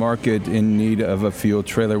into the market in need of a fuel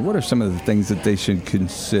trailer, what are some of the things that they should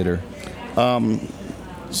consider?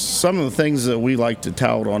 Some of the things that we like to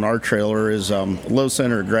tout on our trailer is low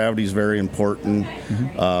center of gravity is very important.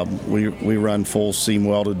 We run full seam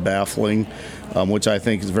welded baffling, which I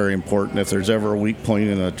think is very important. If there's ever a weak point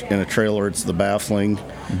in a trailer, it's the baffling.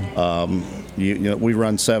 We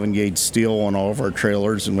run 7-gauge steel on all of our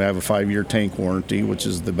trailers, and we have a 5-year tank warranty, which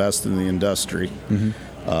is the best in the industry.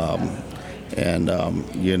 The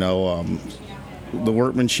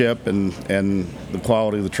workmanship and the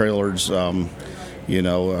quality of the trailers,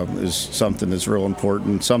 is something that's real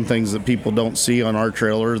important. Some things that people don't see on our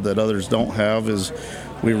trailer that others don't have is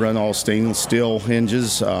we run all stainless steel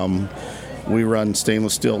hinges. We run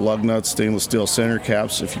stainless steel lug nuts, stainless steel center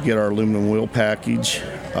caps. If you get our aluminum wheel package,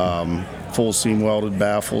 full seam welded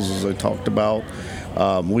baffles, as I talked about.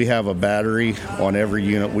 We have a battery on every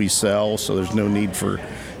unit we sell, so there's no need for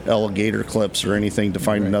alligator clips or anything to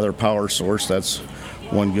find another power source. That's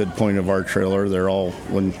one good point of our trailer. They're all,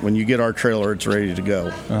 when you get our trailer, it's ready to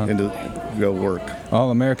go and to go work.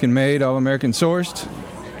 All American made, all American sourced?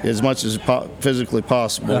 As much as physically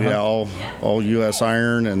possible, yeah. All U.S.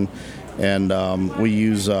 iron, and we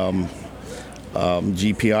use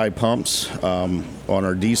GPI pumps on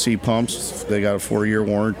our DC pumps. They got a 4-year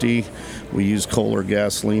warranty. We use Kohler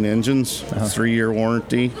gasoline engines, 3-year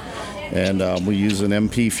warranty. And we use an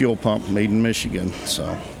MP fuel pump made in Michigan.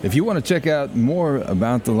 So, if you want to check out more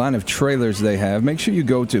about the line of trailers they have, make sure you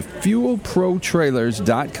go to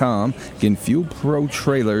FuelProTrailers.com. Again,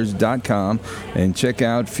 FuelProTrailers.com, and check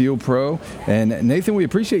out Fuel Pro. And Nathan, we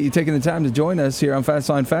appreciate you taking the time to join us here on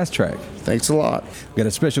Fastline Fast Track. Thanks a lot. We've got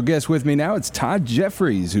a special guest with me now. It's Todd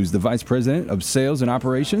Jeffries, who's the Vice President of Sales and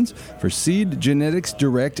Operations for Seed Genetics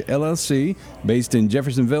Direct LLC, based in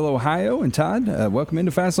Jeffersonville, Ohio. And Todd, welcome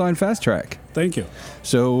into Fastline Fast Track. Thank you.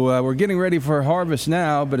 So we're getting ready for harvest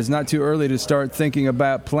now, but it's not too early to start thinking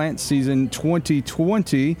about plant season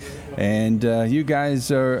 2020. And you guys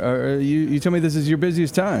you tell me this is your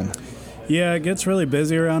busiest time. Yeah, it gets really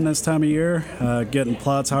busy around this time of year, getting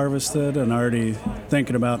plots harvested and already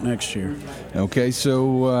thinking about next year. Okay,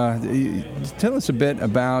 so tell us a bit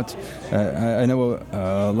about, I know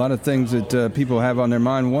a lot of things that people have on their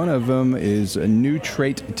mind. One of them is New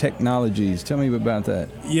Trait Technologies. Tell me about that.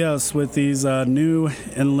 Yes, with these new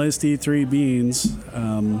Enlist E3 beans,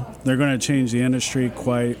 they're going to change the industry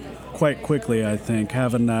quite quickly, I think,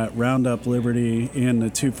 having that Roundup Liberty and the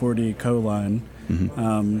 2,4-D co-line.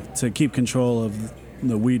 To keep control of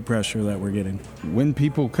the weed pressure that we're getting. When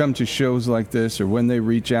people come to shows like this, or when they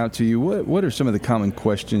reach out to you, what are some of the common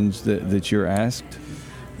questions that you're asked?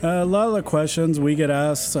 A lot of the questions we get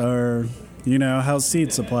asked are, how's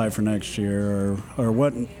seed supply for next year,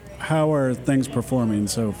 or how are things performing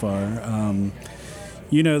so far?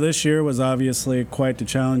 This year was obviously quite the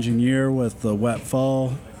challenging year with the wet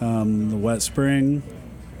fall, the wet spring,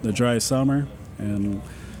 the dry summer, and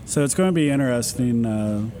so it's going to be interesting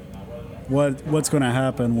what's going to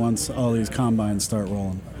happen once all these combines start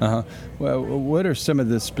rolling. Well, what are some of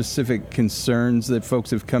the specific concerns that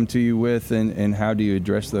folks have come to you with, and how do you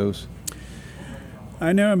address those?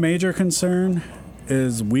 I know a major concern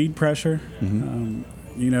is weed pressure.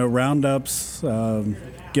 Roundups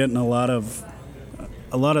getting a lot of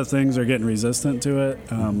things are getting resistant to it.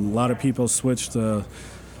 A lot of people switched to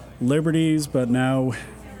Liberties, but now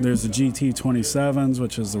there's the GT27s,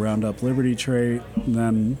 which is the Roundup Liberty trait. And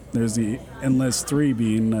then there's the Enlist 3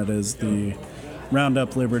 bean, that is the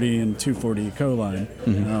Roundup Liberty and 2,4-D co-line.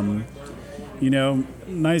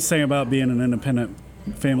 Nice thing about being an independent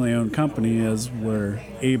family-owned company is we're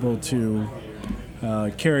able to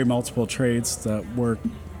carry multiple traits that work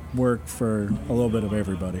for a little bit of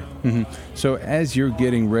everybody. So as you're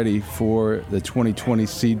getting ready for the 2020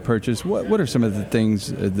 seed purchase, what are some of the things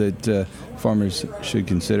that farmers should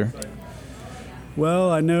consider?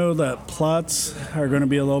 Well, I know that plots are going to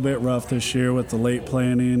be a little bit rough this year with the late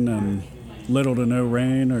planting and little to no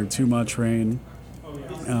rain or too much rain.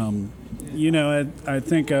 I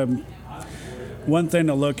think one thing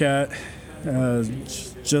to look at,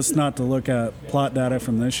 just not to look at plot data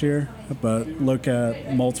from this year, but look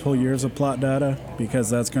at multiple years of plot data, because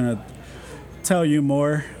that's going to tell you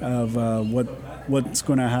more of what's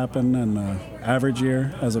going to happen in the average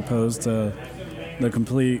year as opposed to the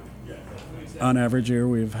complete unaverage year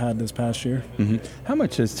we've had this past year. Mm-hmm. How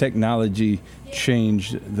much has technology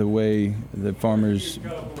changed the way that farmers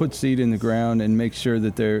put seed in the ground and make sure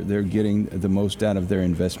that they're getting the most out of their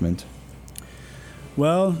investment?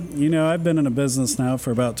 Well, I've been in a business now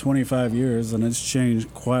for about 25 years, and it's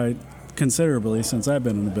changed quite considerably since I've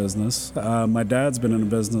been in the business. My dad's been in the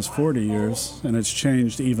business 40 years, and it's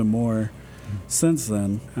changed even more since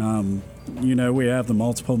then. We have the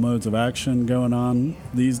multiple modes of action going on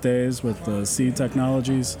these days with the seed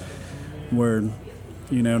technologies. We're,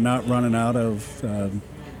 not running out of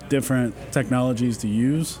different technologies to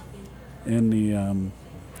use in the,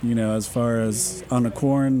 as far as on the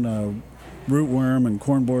corn, rootworm and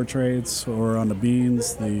corn borer traits, or on the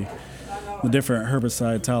beans, the different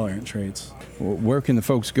herbicide tolerant traits. Where can the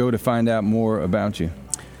folks go to find out more about you?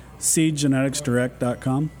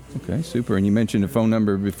 SeedGeneticsDirect.com. Okay, super. And you mentioned a phone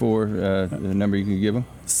number before, the number you can give them?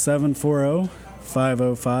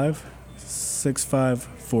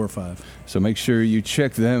 740-505-6545. So make sure you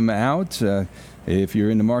check them out if you're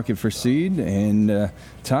in the market for seed. And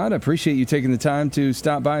Todd, I appreciate you taking the time to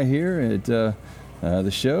stop by here at the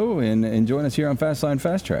show and join us here on Fastline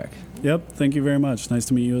Fast Track. Yep, thank you very much. Nice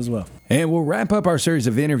to meet you as well. And we'll wrap up our series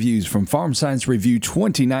of interviews from Farm Science Review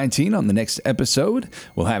 2019 on the next episode.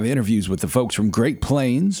 We'll have interviews with the folks from Great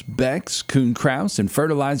Plains, Beck's, Kuhn Krause, and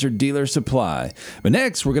Fertilizer Dealer Supply. But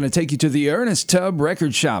next, we're going to take you to the Ernest Tubb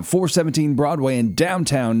Record Shop, 417 Broadway in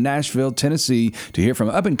downtown Nashville, Tennessee, to hear from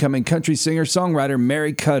up-and-coming country singer-songwriter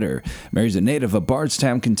Mary Cutter. Mary's a native of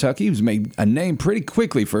Bardstown, Kentucky, who's made a name pretty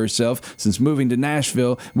quickly for herself since moving to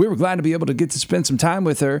Nashville. We were glad to be able to get to spend some time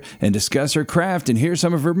with her and discuss her craft and hear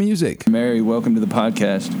some of her music. Mary, welcome to the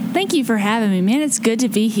podcast. Thank you for having me, man. It's good to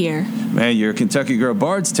be here. Man, you're a Kentucky girl,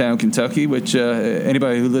 Bardstown, Kentucky, which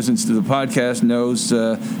anybody who listens to the podcast knows.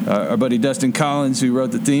 Our buddy Dustin Collins, who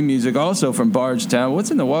wrote the theme music, also from Bardstown. What's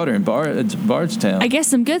in the water in Bardstown? I guess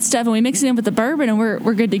some good stuff, and we mix it in with the bourbon, and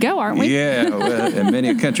we're good to go, aren't we? Yeah, and many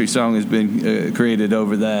a country song has been created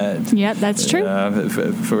over that. Yep, that's true.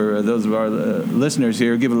 For those of our listeners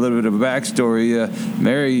here, give a little bit of a backstory.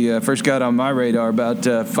 Mary first got on my radar about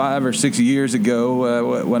 5 or 6 years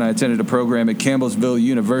ago when I attended a program at Campbellsville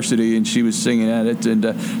University, and she was singing at it, and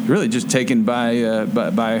really just taken by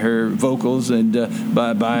her vocals and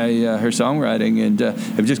by her songwriting, and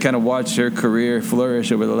have just kind of watched her career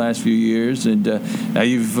flourish over the last few years. And now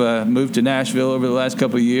you've moved to Nashville over the last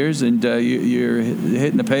couple of years, and you're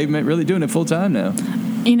hitting the pavement, really doing it full time now.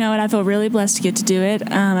 You know, and I feel really blessed to get to do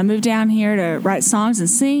it. I moved down here to write songs and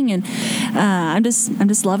sing, and I'm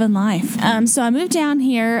just loving life. So I moved down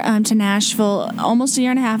here to Nashville almost a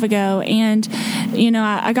year and a half ago, and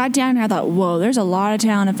I got down here. I thought, whoa, there's a lot of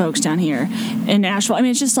talented folks down here in Nashville. I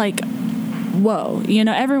mean, it's just like, whoa,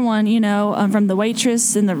 everyone, from the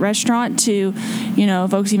waitress in the restaurant to,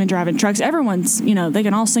 folks even driving trucks, everyone's, they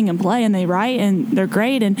can all sing and play, and they write, and they're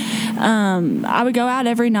great. And I would go out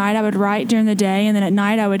every night. I would write during the day, and then at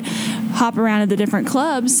night I would hop around to the different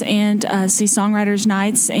clubs and see songwriters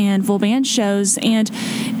nights and full band shows. And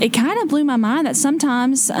it kind of blew my mind that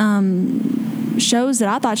sometimes shows that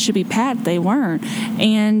I thought should be packed, they weren't.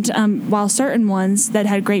 And while certain ones that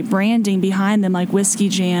had great branding behind them, like Whiskey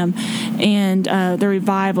Jam and The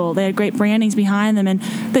Revival, they had great brandings behind them, and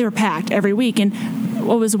they were packed every week. And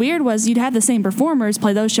what was weird was you'd have the same performers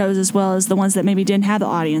play those shows as well as the ones that maybe didn't have the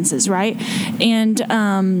audiences, right? And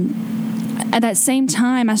at that same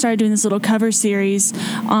time, I started doing this little cover series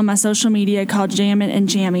on my social media called Jammin' and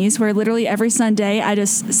Jammies, where literally every Sunday I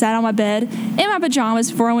just sat on my bed in my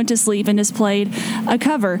pajamas before I went to sleep and just played a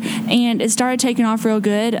cover. And it started taking off real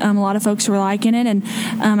good. A lot of folks were liking it, and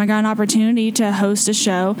I got an opportunity to host a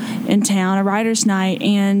show in town, a writer's night,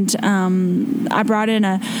 and I brought in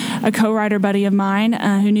a co-writer buddy of mine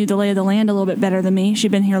who knew the lay of the land a little bit better than me.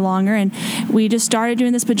 She'd been here longer, and we just started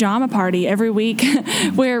doing this pajama party every week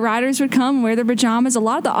where writers would come wear their pajamas. A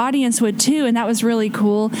lot of the audience would too, and that was really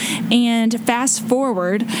cool. And fast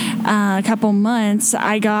forward a couple months,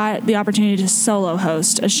 I got the opportunity to solo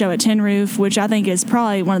host a show at Tin Roof, which I think is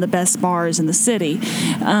probably one of the best bars in the city.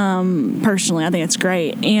 Personally, I think it's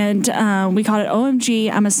great. And we called it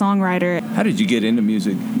OMG, I'm a Songwriter. How did you get into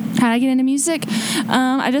music? how did I get into music?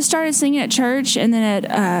 I just started singing at church and then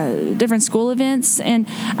at different school events. And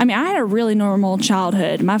I mean, I had a really normal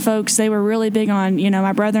childhood. My folks, they were really big on,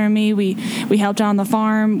 my brother and me, we helped out on the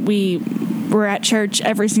farm. We were at church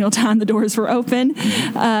every single time the doors were open.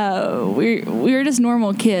 We were just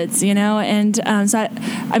normal kids, and so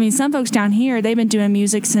some folks down here, they've been doing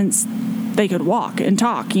music since they could walk and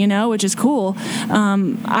talk, which is cool.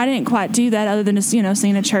 I didn't quite do that other than just,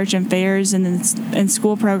 singing at church and fairs and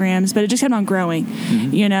school programs, but it just kept on growing,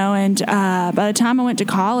 and by the time I went to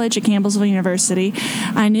college at Campbellsville University,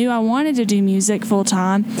 I knew I wanted to do music full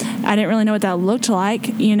time. I didn't really know what that looked like,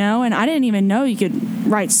 and I didn't even know you could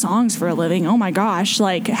write songs for a living. Oh my gosh,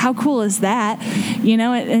 like how cool is that?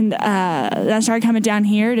 And I started coming down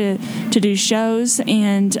here to do shows,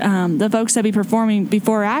 and the folks that be performing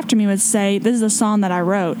before or after me would say, this is a song that I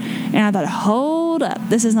wrote. And I thought, hold up,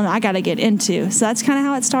 this is something I got to get into. So that's kind of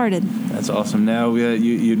how it started. That's awesome. Now,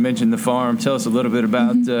 you'd mentioned the farm. Tell us a little bit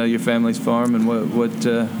about your family's farm and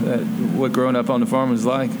what growing up on the farm was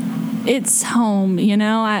like. It's home,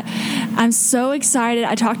 I'm so excited.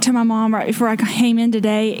 I talked to my mom right before I came in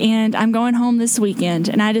today, and I'm going home this weekend.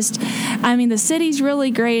 And the city's really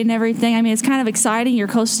great and everything. It's kind of exciting. You're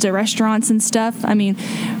close to restaurants and stuff.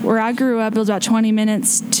 Where I grew up, it was about 20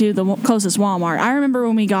 minutes to the closest Walmart. I remember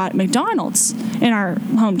when we got McDonald's in our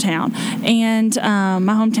hometown, and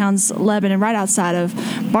my hometown's Lebanon, right outside of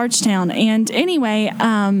Bardstown. And anyway,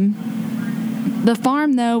 the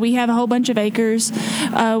farm, though, we have a whole bunch of acres.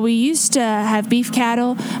 We used to have beef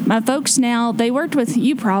cattle. My folks now, they worked with,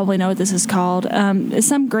 you probably know what this is called. It's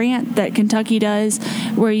some grant that Kentucky does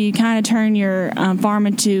where you kind of turn your farm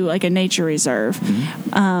into like a nature reserve.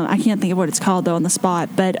 I can't think of what it's called, though, on the spot.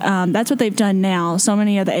 But that's what they've done now. So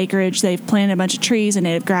many of the acreage, they've planted a bunch of trees and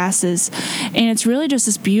native grasses. And it's really just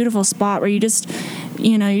this beautiful spot where you just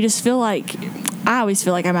feel like, I always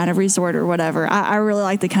feel like I'm at a resort or whatever. I really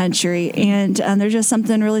like the country, and there's just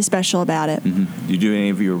something really special about it. Mm-hmm. Do you do any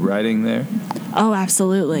of your writing there? Oh,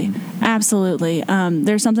 absolutely. Absolutely.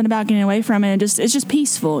 There's something about getting away from it. It's just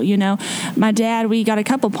peaceful, My dad, we got a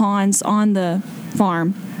couple ponds on the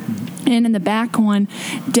farm. And in the back one,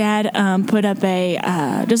 Dad put up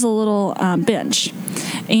just a little bench.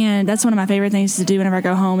 And that's one of my favorite things to do whenever I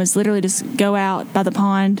go home is literally just go out by the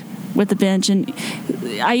pond with the bench. And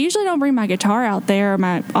I usually don't bring my guitar out there,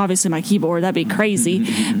 or obviously my keyboard. That'd be crazy.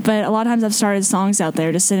 But a lot of times I've started songs out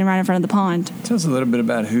there just sitting right in front of the pond. Tell us a little bit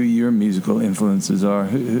about who your musical influences are.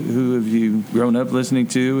 Who have you grown up listening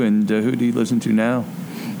to, and who do you listen to now?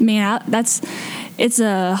 Man, it's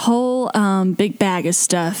a whole big bag of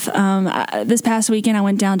stuff. This past weekend, I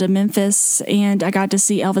went down to Memphis, and I got to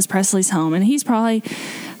see Elvis Presley's home, and he's probably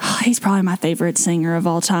my favorite singer of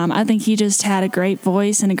all time. I think he just had a great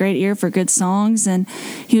voice and a great ear for good songs, and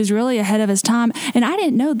he was really ahead of his time. And I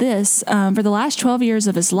didn't know this. For the last 12 years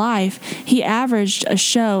of his life, he averaged a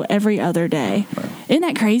show every other day. Isn't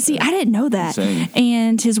that crazy? I didn't know that. Insane.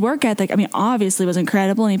 And his work ethic, obviously was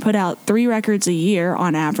incredible, and he put out 3 records a year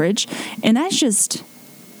on average. And that's just,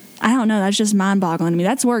 I don't know, that's just mind-boggling to me.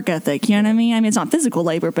 That's work ethic, you know what I mean? It's not physical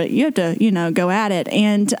labor, but you have to, go at it.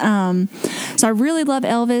 And so I really love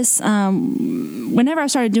Elvis. Whenever I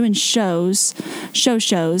started doing shows,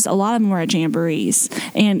 a lot of them were at jamborees.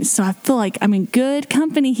 And so I feel like I'm in good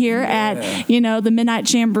company here at, the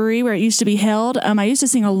Midnight Jamboree where it used to be held. I used to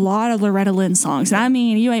sing a lot of Loretta Lynn songs. And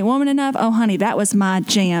You Ain't Woman Enough, oh, honey, that was my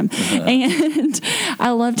jam. And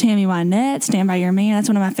I love Tammy Wynette, Stand By Your Man. That's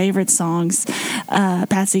one of my favorite songs.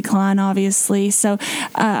 Patsy Cline, obviously. So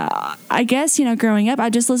I guess, growing up, I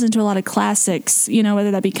just listened to a lot of classics,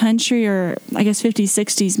 whether that be country or I guess 50s,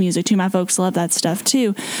 60s music too. My folks love that stuff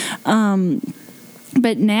too.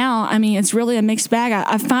 But now, it's really a mixed bag.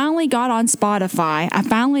 I finally got on Spotify. I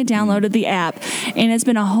finally downloaded the app, and it's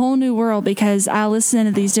been a whole new world because I listen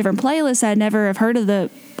to these different playlists. I'd never have heard of the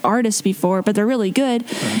artists before, but they're really good,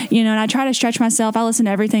 and I try to stretch myself. I listen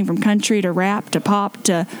to everything from country to rap to pop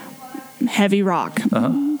to heavy rock.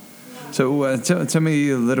 So tell me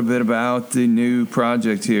a little bit about the new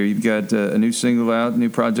project here. You've got a new single out, new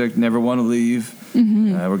project, Never Want to Leave.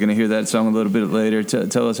 Mm-hmm. We're going to hear that song a little bit later.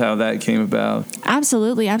 Tell us how that came about.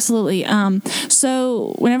 Absolutely.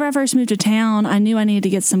 So whenever I first moved to town, I knew I needed to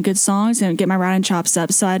get some good songs and get my writing chops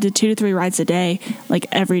up. So I did 2 to 3 writes a day, like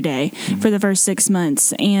every day, for the first 6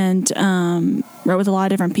 months, and wrote with a lot of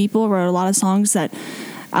different people, wrote a lot of songs that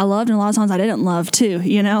I loved and a lot of songs I didn't love too.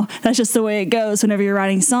 That's just the way it goes whenever you're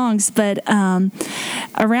writing songs. But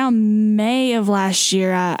around May of last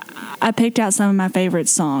year, I picked out some of my favorite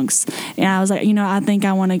songs, and I was like, I think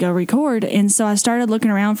I want to go record. And so I started looking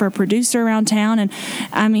around for a producer around town, and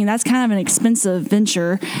I mean, that's kind of an expensive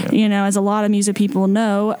venture, as a lot of music people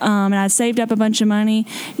know. And I saved up a bunch of money,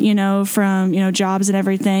 from, jobs and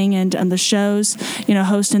everything, and the shows,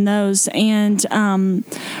 hosting those. And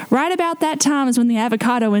right about that time is when the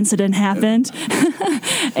avocado incident happened.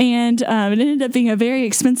 And it ended up being a very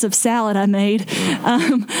expensive salad I made.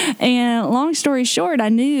 And long story short, I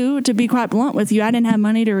knew, to be quite blunt with you, I didn't have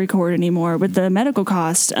money to record anymore with the medical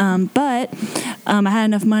cost. But I had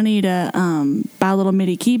enough money to buy a little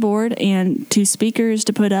MIDI keyboard and 2 speakers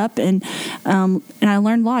to put up, and I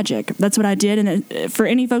learned Logic. That's what I did. And for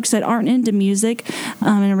any folks that aren't into music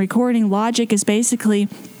and recording, Logic is basically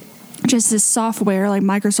just this software like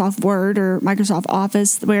Microsoft Word or Microsoft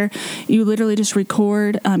Office, where you literally just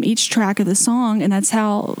record each track of the song, and that's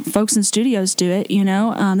how folks in studios do it.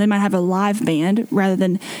 They might have a live band rather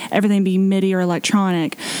than everything being MIDI or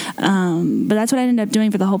electronic. But that's what I ended up doing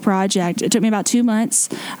for the whole project. It took me about 2 months.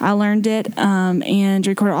 I learned it and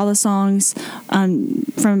recorded all the songs,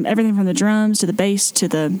 from everything from the drums to the bass to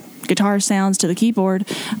the guitar sounds to the keyboard,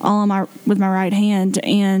 all with my right hand.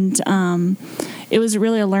 And it was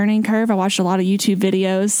really a learning curve. I watched a lot of YouTube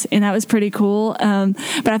videos, and that was pretty cool.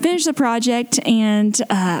 But I finished the project, and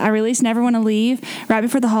I released Never Wanna Leave right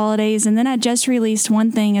before the holidays. And then I just released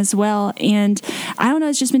one thing as well. And I don't know,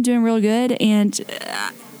 it's just been doing real good. And,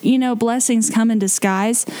 blessings come in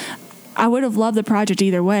disguise. I would have loved the project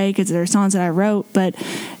either way because they're songs that I wrote, but,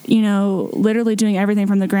 literally doing everything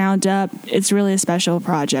from the ground up, it's really a special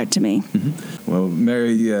project to me. Mm-hmm. Well,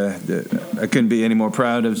 Mary, I couldn't be any more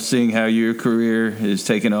proud of seeing how your career is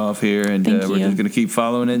taking off here, and we're just going to keep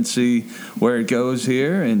following it and see where it goes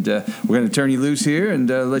here, and we're going to turn you loose here and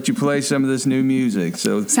let you play some of this new music.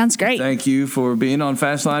 So sounds great. Thank you for being on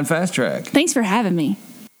Fastline Fast Track. Thanks for having me.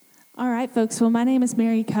 All right, folks. Well, my name is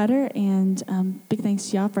Mary Cutter, and big thanks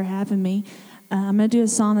to y'all for having me. I'm going to do a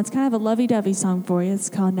song that's kind of a lovey-dovey song for you. It's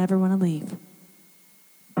called Never Wanna Leave.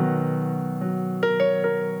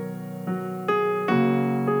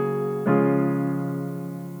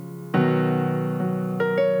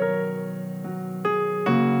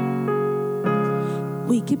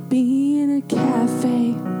 We could be in a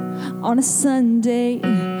cafe on a Sunday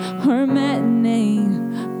or a matinee,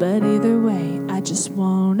 but either way, I just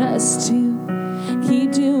want us to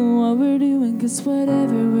keep doing what we're doing, 'cause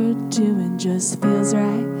whatever we're doing just feels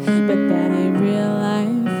right. But that ain't real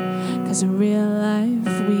life, 'cause in real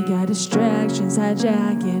life we got distractions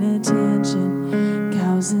hijacking attention,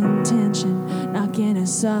 causing tension, knocking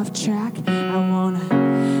us off track. I wanna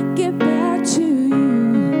get back to you.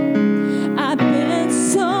 I've been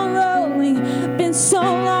so lonely, been so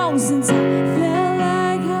long since I felt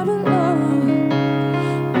like I belong.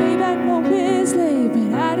 Maybe I know it's late,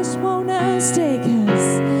 but I just wanna stay,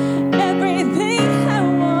 'cause everything I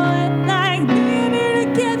want, like being here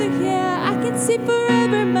together, yeah, I can see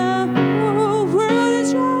forever. My whole world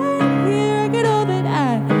is right here. I get all that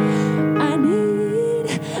I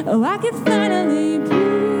need. Oh, I can finally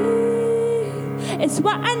breathe. It's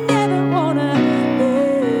why I never wanna leave.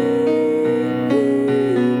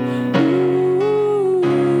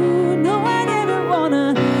 No, I never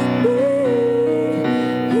wanna leave.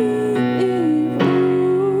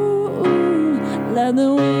 Love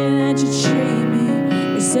the way that you treat me.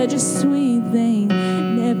 You're such a sweet thing.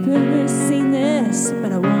 Never seen this,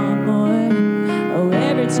 but I want more. Oh,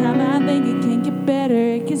 every time I think it can get better,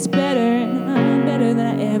 it gets better, and I'm better than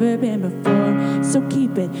I ever been before. So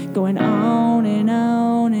keep it going on and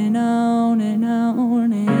on and on and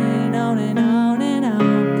on and on and on and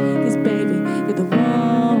on. 'Cause baby, you're the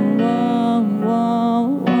one, one,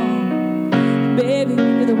 one, one. Baby,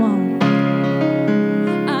 you're the one.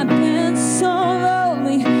 I've been so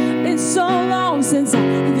lonely, been so long since I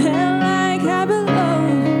felt like I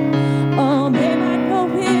belong. Oh, babe, I know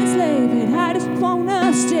it's late, but I just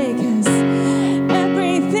wanna stay, 'cause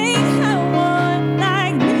everything I want,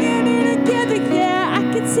 like being here together, yeah, I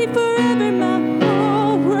can see forever. My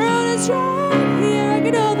whole world is right here. I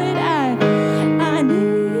get all that I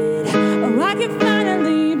need. Oh, I can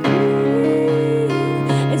finally breathe.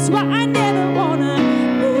 It's why I never wanna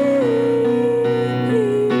leave.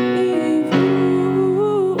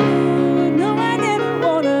 Ooh, no, I never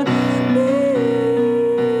wanna leave.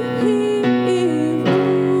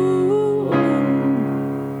 Ooh.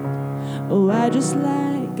 Oh, I just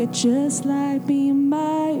like being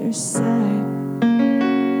by your side.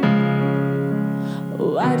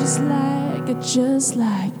 Oh, I just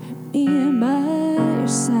like being by your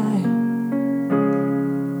side.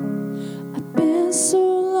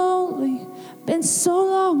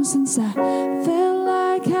 once I felt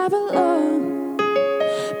like I belong.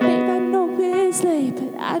 Babe, I know it's late,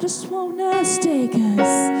 but I just wanna stay,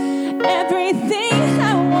 'cause everything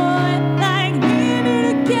I want, like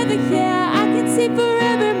being together, yeah, I can see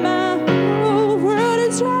forever. My whole world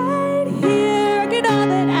is right here. I get all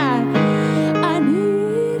that I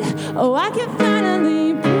need. Oh, I can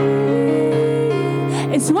finally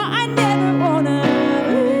breathe. It's why I never wanna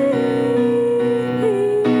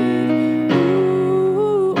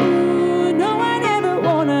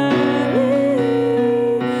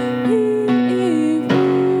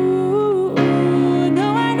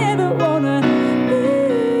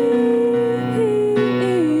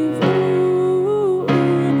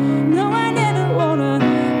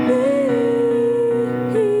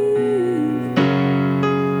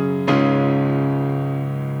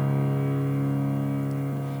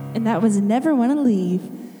was never want to leave.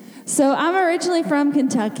 So I'm originally from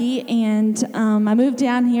Kentucky, and I moved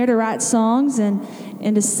down here to write songs and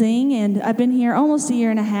to sing, and I've been here almost a year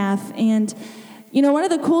and a half. And you know, one of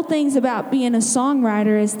the cool things about being a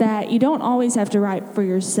songwriter is that you don't always have to write for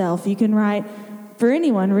yourself. You can write for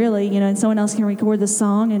anyone, really, you know, and someone else can record the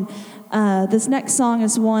song. And this next song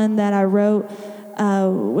is one that I wrote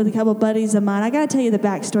with a couple buddies of mine. I got to tell you the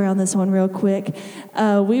backstory on this one real quick.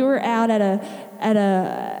 We were out at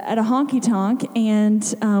a honky tonk, and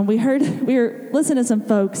we were listening to some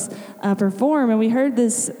folks perform, and we heard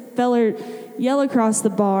this feller yell across the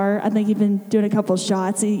bar. I think he'd been doing a couple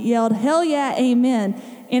shots. He yelled, "Hell yeah, amen."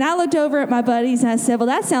 And I looked over at my buddies and I said, "Well,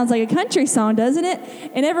 that sounds like a country song, doesn't it?"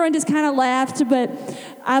 And everyone just kind of laughed. But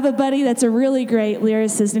I have a buddy that's a really great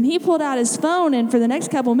lyricist, and he pulled out his phone, and for the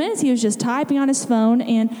next couple minutes, he was just typing on his phone.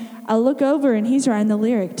 And I look over, and he's writing the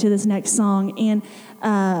lyric to this next song. And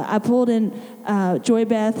I pulled in Joy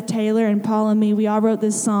Beth, Taylor, and Paul and me. We all wrote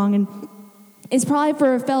this song, and it's probably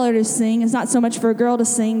for a fella to sing. It's not so much for a girl to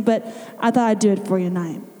sing, but I thought I'd do it for you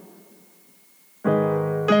tonight.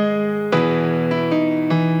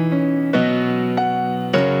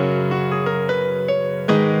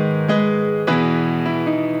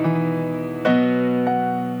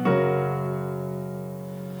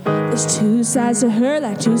 There's two sides to her,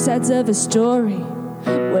 like two sides of a story.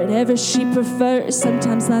 Whatever she prefers,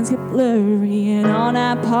 sometimes lines get blurry. And on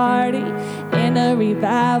a party, in a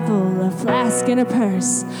revival, a flask in a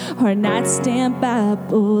purse, or a nightstand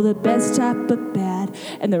Bible, the best type of bad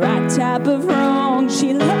and the right type of wrong.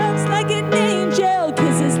 She loves like an angel,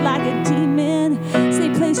 kisses like a demon,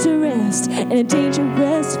 safe place to rest in a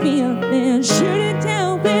dangerous feeling. Shooting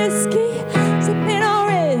down whiskey, sipping on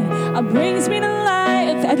red, brings me to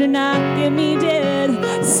life after knocking me dead.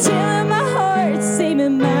 Still in my heart,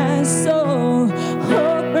 saving my soul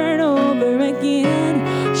over and over again.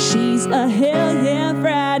 She's a hell yeah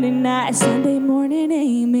Friday night, Sunday morning,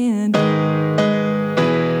 amen.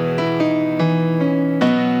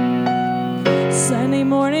 Sunday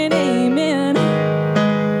morning, amen.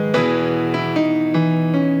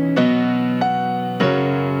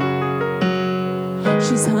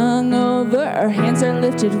 She's hungover, her hands are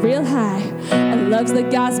lifted real high, and loves the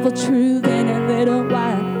gospel truth in her little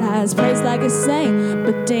white eyes. Prays like a saint,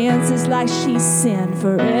 but dances like she's sin.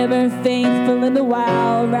 Forever faithful in the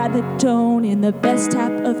wild, ride the tone in the best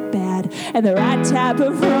type of bad and the right type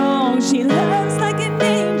of wrong. She loves like an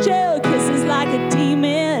angel, kisses like a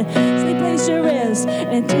demon, sleep place to rest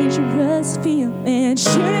in a dangerous feeling.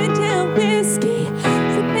 Shooting down whiskey,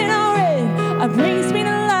 sipping on red, brings me to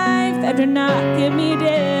life after knocking me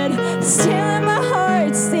dead. Still in my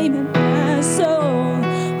heart, saving my soul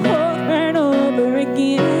over and over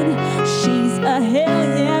again. She's a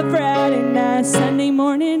hell yeah Friday night, Sunday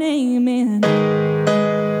morning, amen.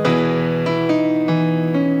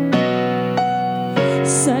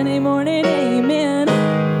 Sunday morning, amen.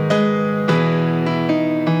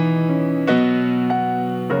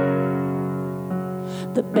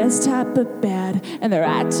 The best type of bad and the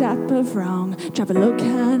right type of wrong. Drop a low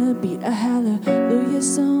kind of beat, a hallelujah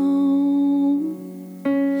song.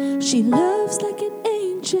 She loves like an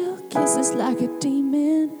angel, kisses like a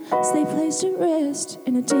demon, stay place to rest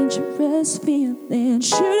in a dangerous feeling.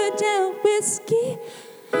 Shooting down whiskey,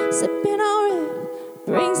 sipping on red,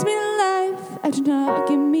 brings me to life after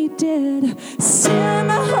knocking me dead. Still in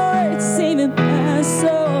my heart, saving my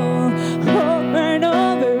soul over and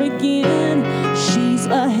over again. She's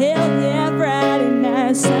a hell yeah Friday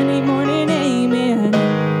night, Sunday morning, amen.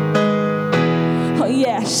 Oh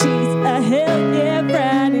yeah, she's a hell yeah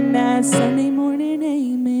Friday night, Sunday morning,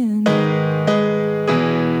 amen.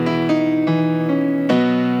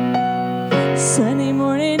 Sunday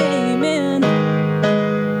morning, amen.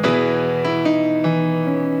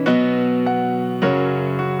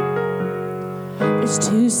 There's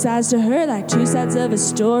two sides to her like two sides of a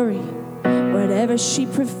story. Whatever she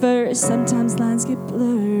prefers, sometimes lines get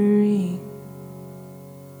blurry.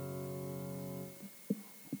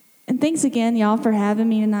 And thanks again, y'all, for having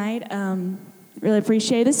me tonight. Really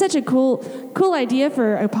appreciate it. It's such a cool idea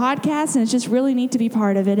for a podcast, and it's just really neat to be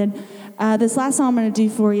part of it. And this last song I'm going to do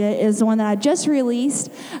for you is the one that I just released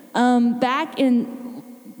back in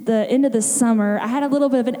the end of the summer. I had a little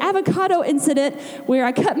bit of an avocado incident where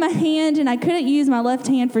I cut my hand and I couldn't use my left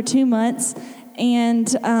hand for 2 months. And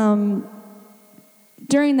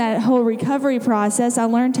during that whole recovery process, I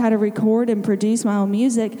learned how to record and produce my own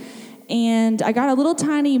music. And I got a little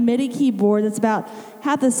tiny MIDI keyboard that's about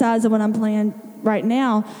half the size of what I'm playing right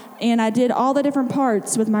now. And I did all the different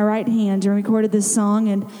parts with my right hand and recorded this song.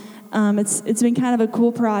 And it's been kind of a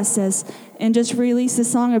cool process. And just released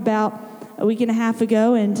this song about a week and a half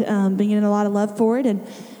ago, and been getting a lot of love for it, and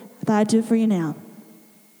I thought I'd do it for you now.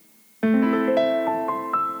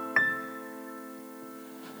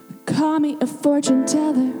 Call me a fortune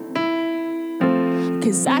teller,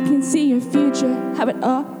 'cause I can see your future, how it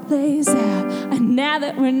all plays out. And now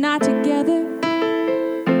that we're not together,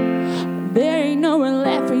 there ain't nowhere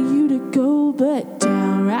left for you to go but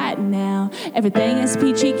down right now. Everything is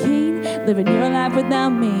peachy keen, living your life without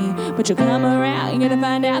me. But you'll come around, you're gonna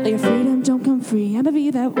find out that your freedom don't come free. I'ma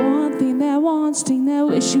be that one thing, that one sting, that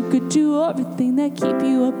wish you could do everything, that keep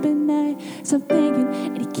you up at night. So I'm thinking,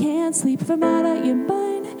 and you can't sleep if I'm out of your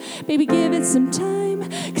mind. Baby, give it some time,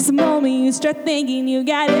 'cause the moment you start thinking you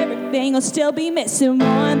got everything, you'll still be missing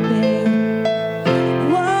one thing.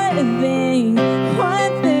 One thing,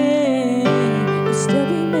 one thing, you'll still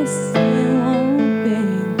be missing one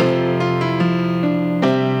thing.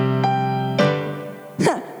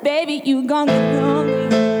 Baby, you gon' get lonely,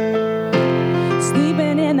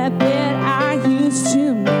 sleeping in that bed I used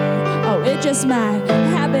to make. Oh, it just might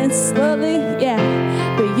happen slowly, yeah,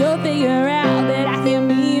 but you'll figure out that I can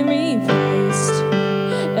be replaced.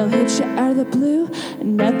 It'll hit you out of the blue,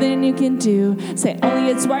 nothing you can do. Say only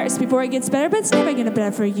it's worse before it gets better, but it's never gonna be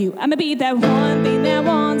better for you. I'ma be that one thing, that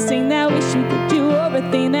one thing, that wish you could do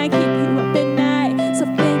everything, that keep you up at night. So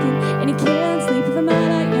thinking, and you can't sleep if I'm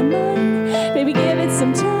out of your mind. Baby, give it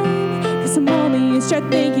some time, 'cause the moment you start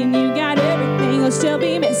thinking you got everything, you'll still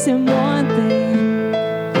be missing one thing.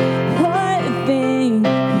 One thing,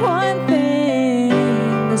 one thing,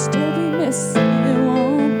 you'll still be missing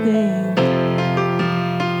one thing.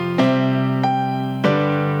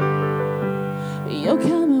 You'll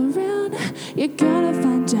come around, you're gonna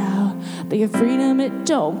find out that your freedom, it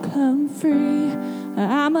don't come free.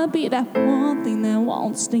 I'ma be that one thing, that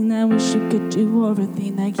one sting, that wish you could do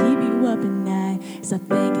everything, that keep you up at night. Stop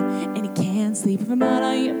thinking, and you can't sleep if I'm out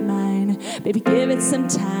on your mind. Baby, give it some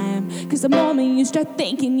time, 'cause the moment you start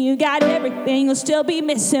thinking you got everything, you'll still be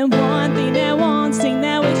missing one thing, that one sting,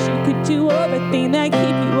 that wish you could do everything, that keep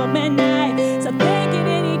you up at night. Stop thinking,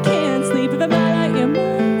 and you can't sleep if I'm out on your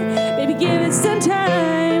mind. Baby, give it some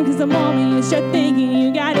time, 'cause the moment you start thinking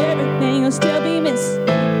you got everything, you'll still be missing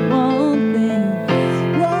one thing.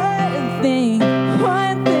 One thing,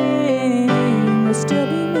 one thing, you'll still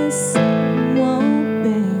be missing one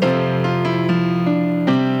thing.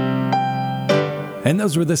 And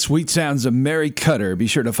those were the sweet sounds of Mary Cutter. Be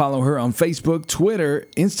sure to follow her on Facebook, Twitter,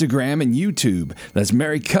 Instagram, and YouTube. That's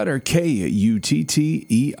Mary Cutter, Kutter.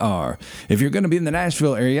 If you're going to be in the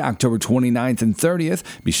Nashville area October 29th and 30th,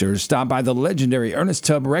 be sure to stop by the legendary Ernest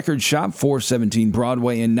Tubb Record Shop, 417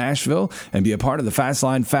 Broadway in Nashville, and be a part of the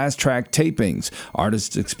Fastline Fast Track tapings.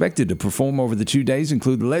 Artists expected to perform over the 2 days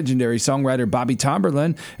include legendary songwriter Bobby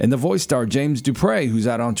Tomberlin and the voice star James Dupre, who's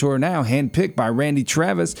out on tour now, handpicked by Randy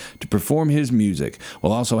Travis to perform his music.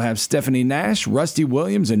 We'll also have Stephanie Nash, Rusty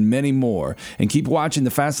Williams, and many more. And keep watching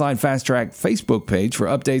the Fastline Fast Track Facebook page for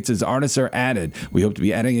updates as artists are added. We hope to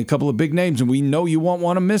be adding a couple of big names, and we know you won't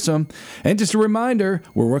want to miss them. And just a reminder,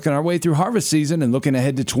 we're working our way through harvest season and looking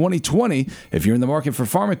ahead to 2020. If you're in the market for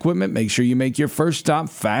farm equipment, make sure you make your first stop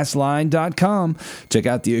Fastline.com. Check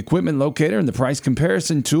out the equipment locator and the price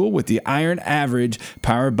comparison tool with the Iron Average,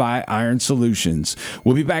 powered by Iron Solutions.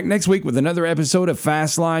 We'll be back next week with another episode of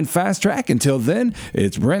Fastline Fast Track. Until then,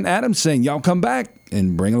 it's Brent Adams saying y'all come back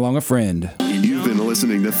and bring along a friend. You've been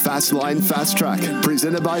listening to Fastline Fast Track,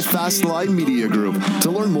 presented by Fastline Media Group.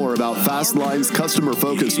 To learn more about Fastline's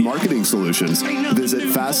customer-focused marketing solutions, visit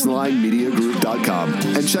FastlineMediaGroup.com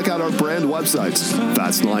and check out our brand websites,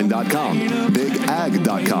 Fastline.com,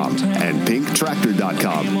 BigAg.com, and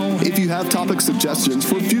PinkTractor.com. If you have topic suggestions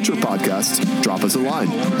for future podcasts, drop us a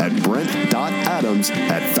line at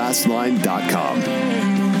Brent.Adams@Fastline.com.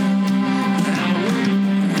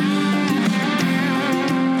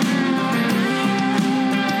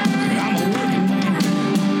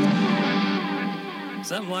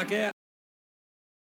 Rock out.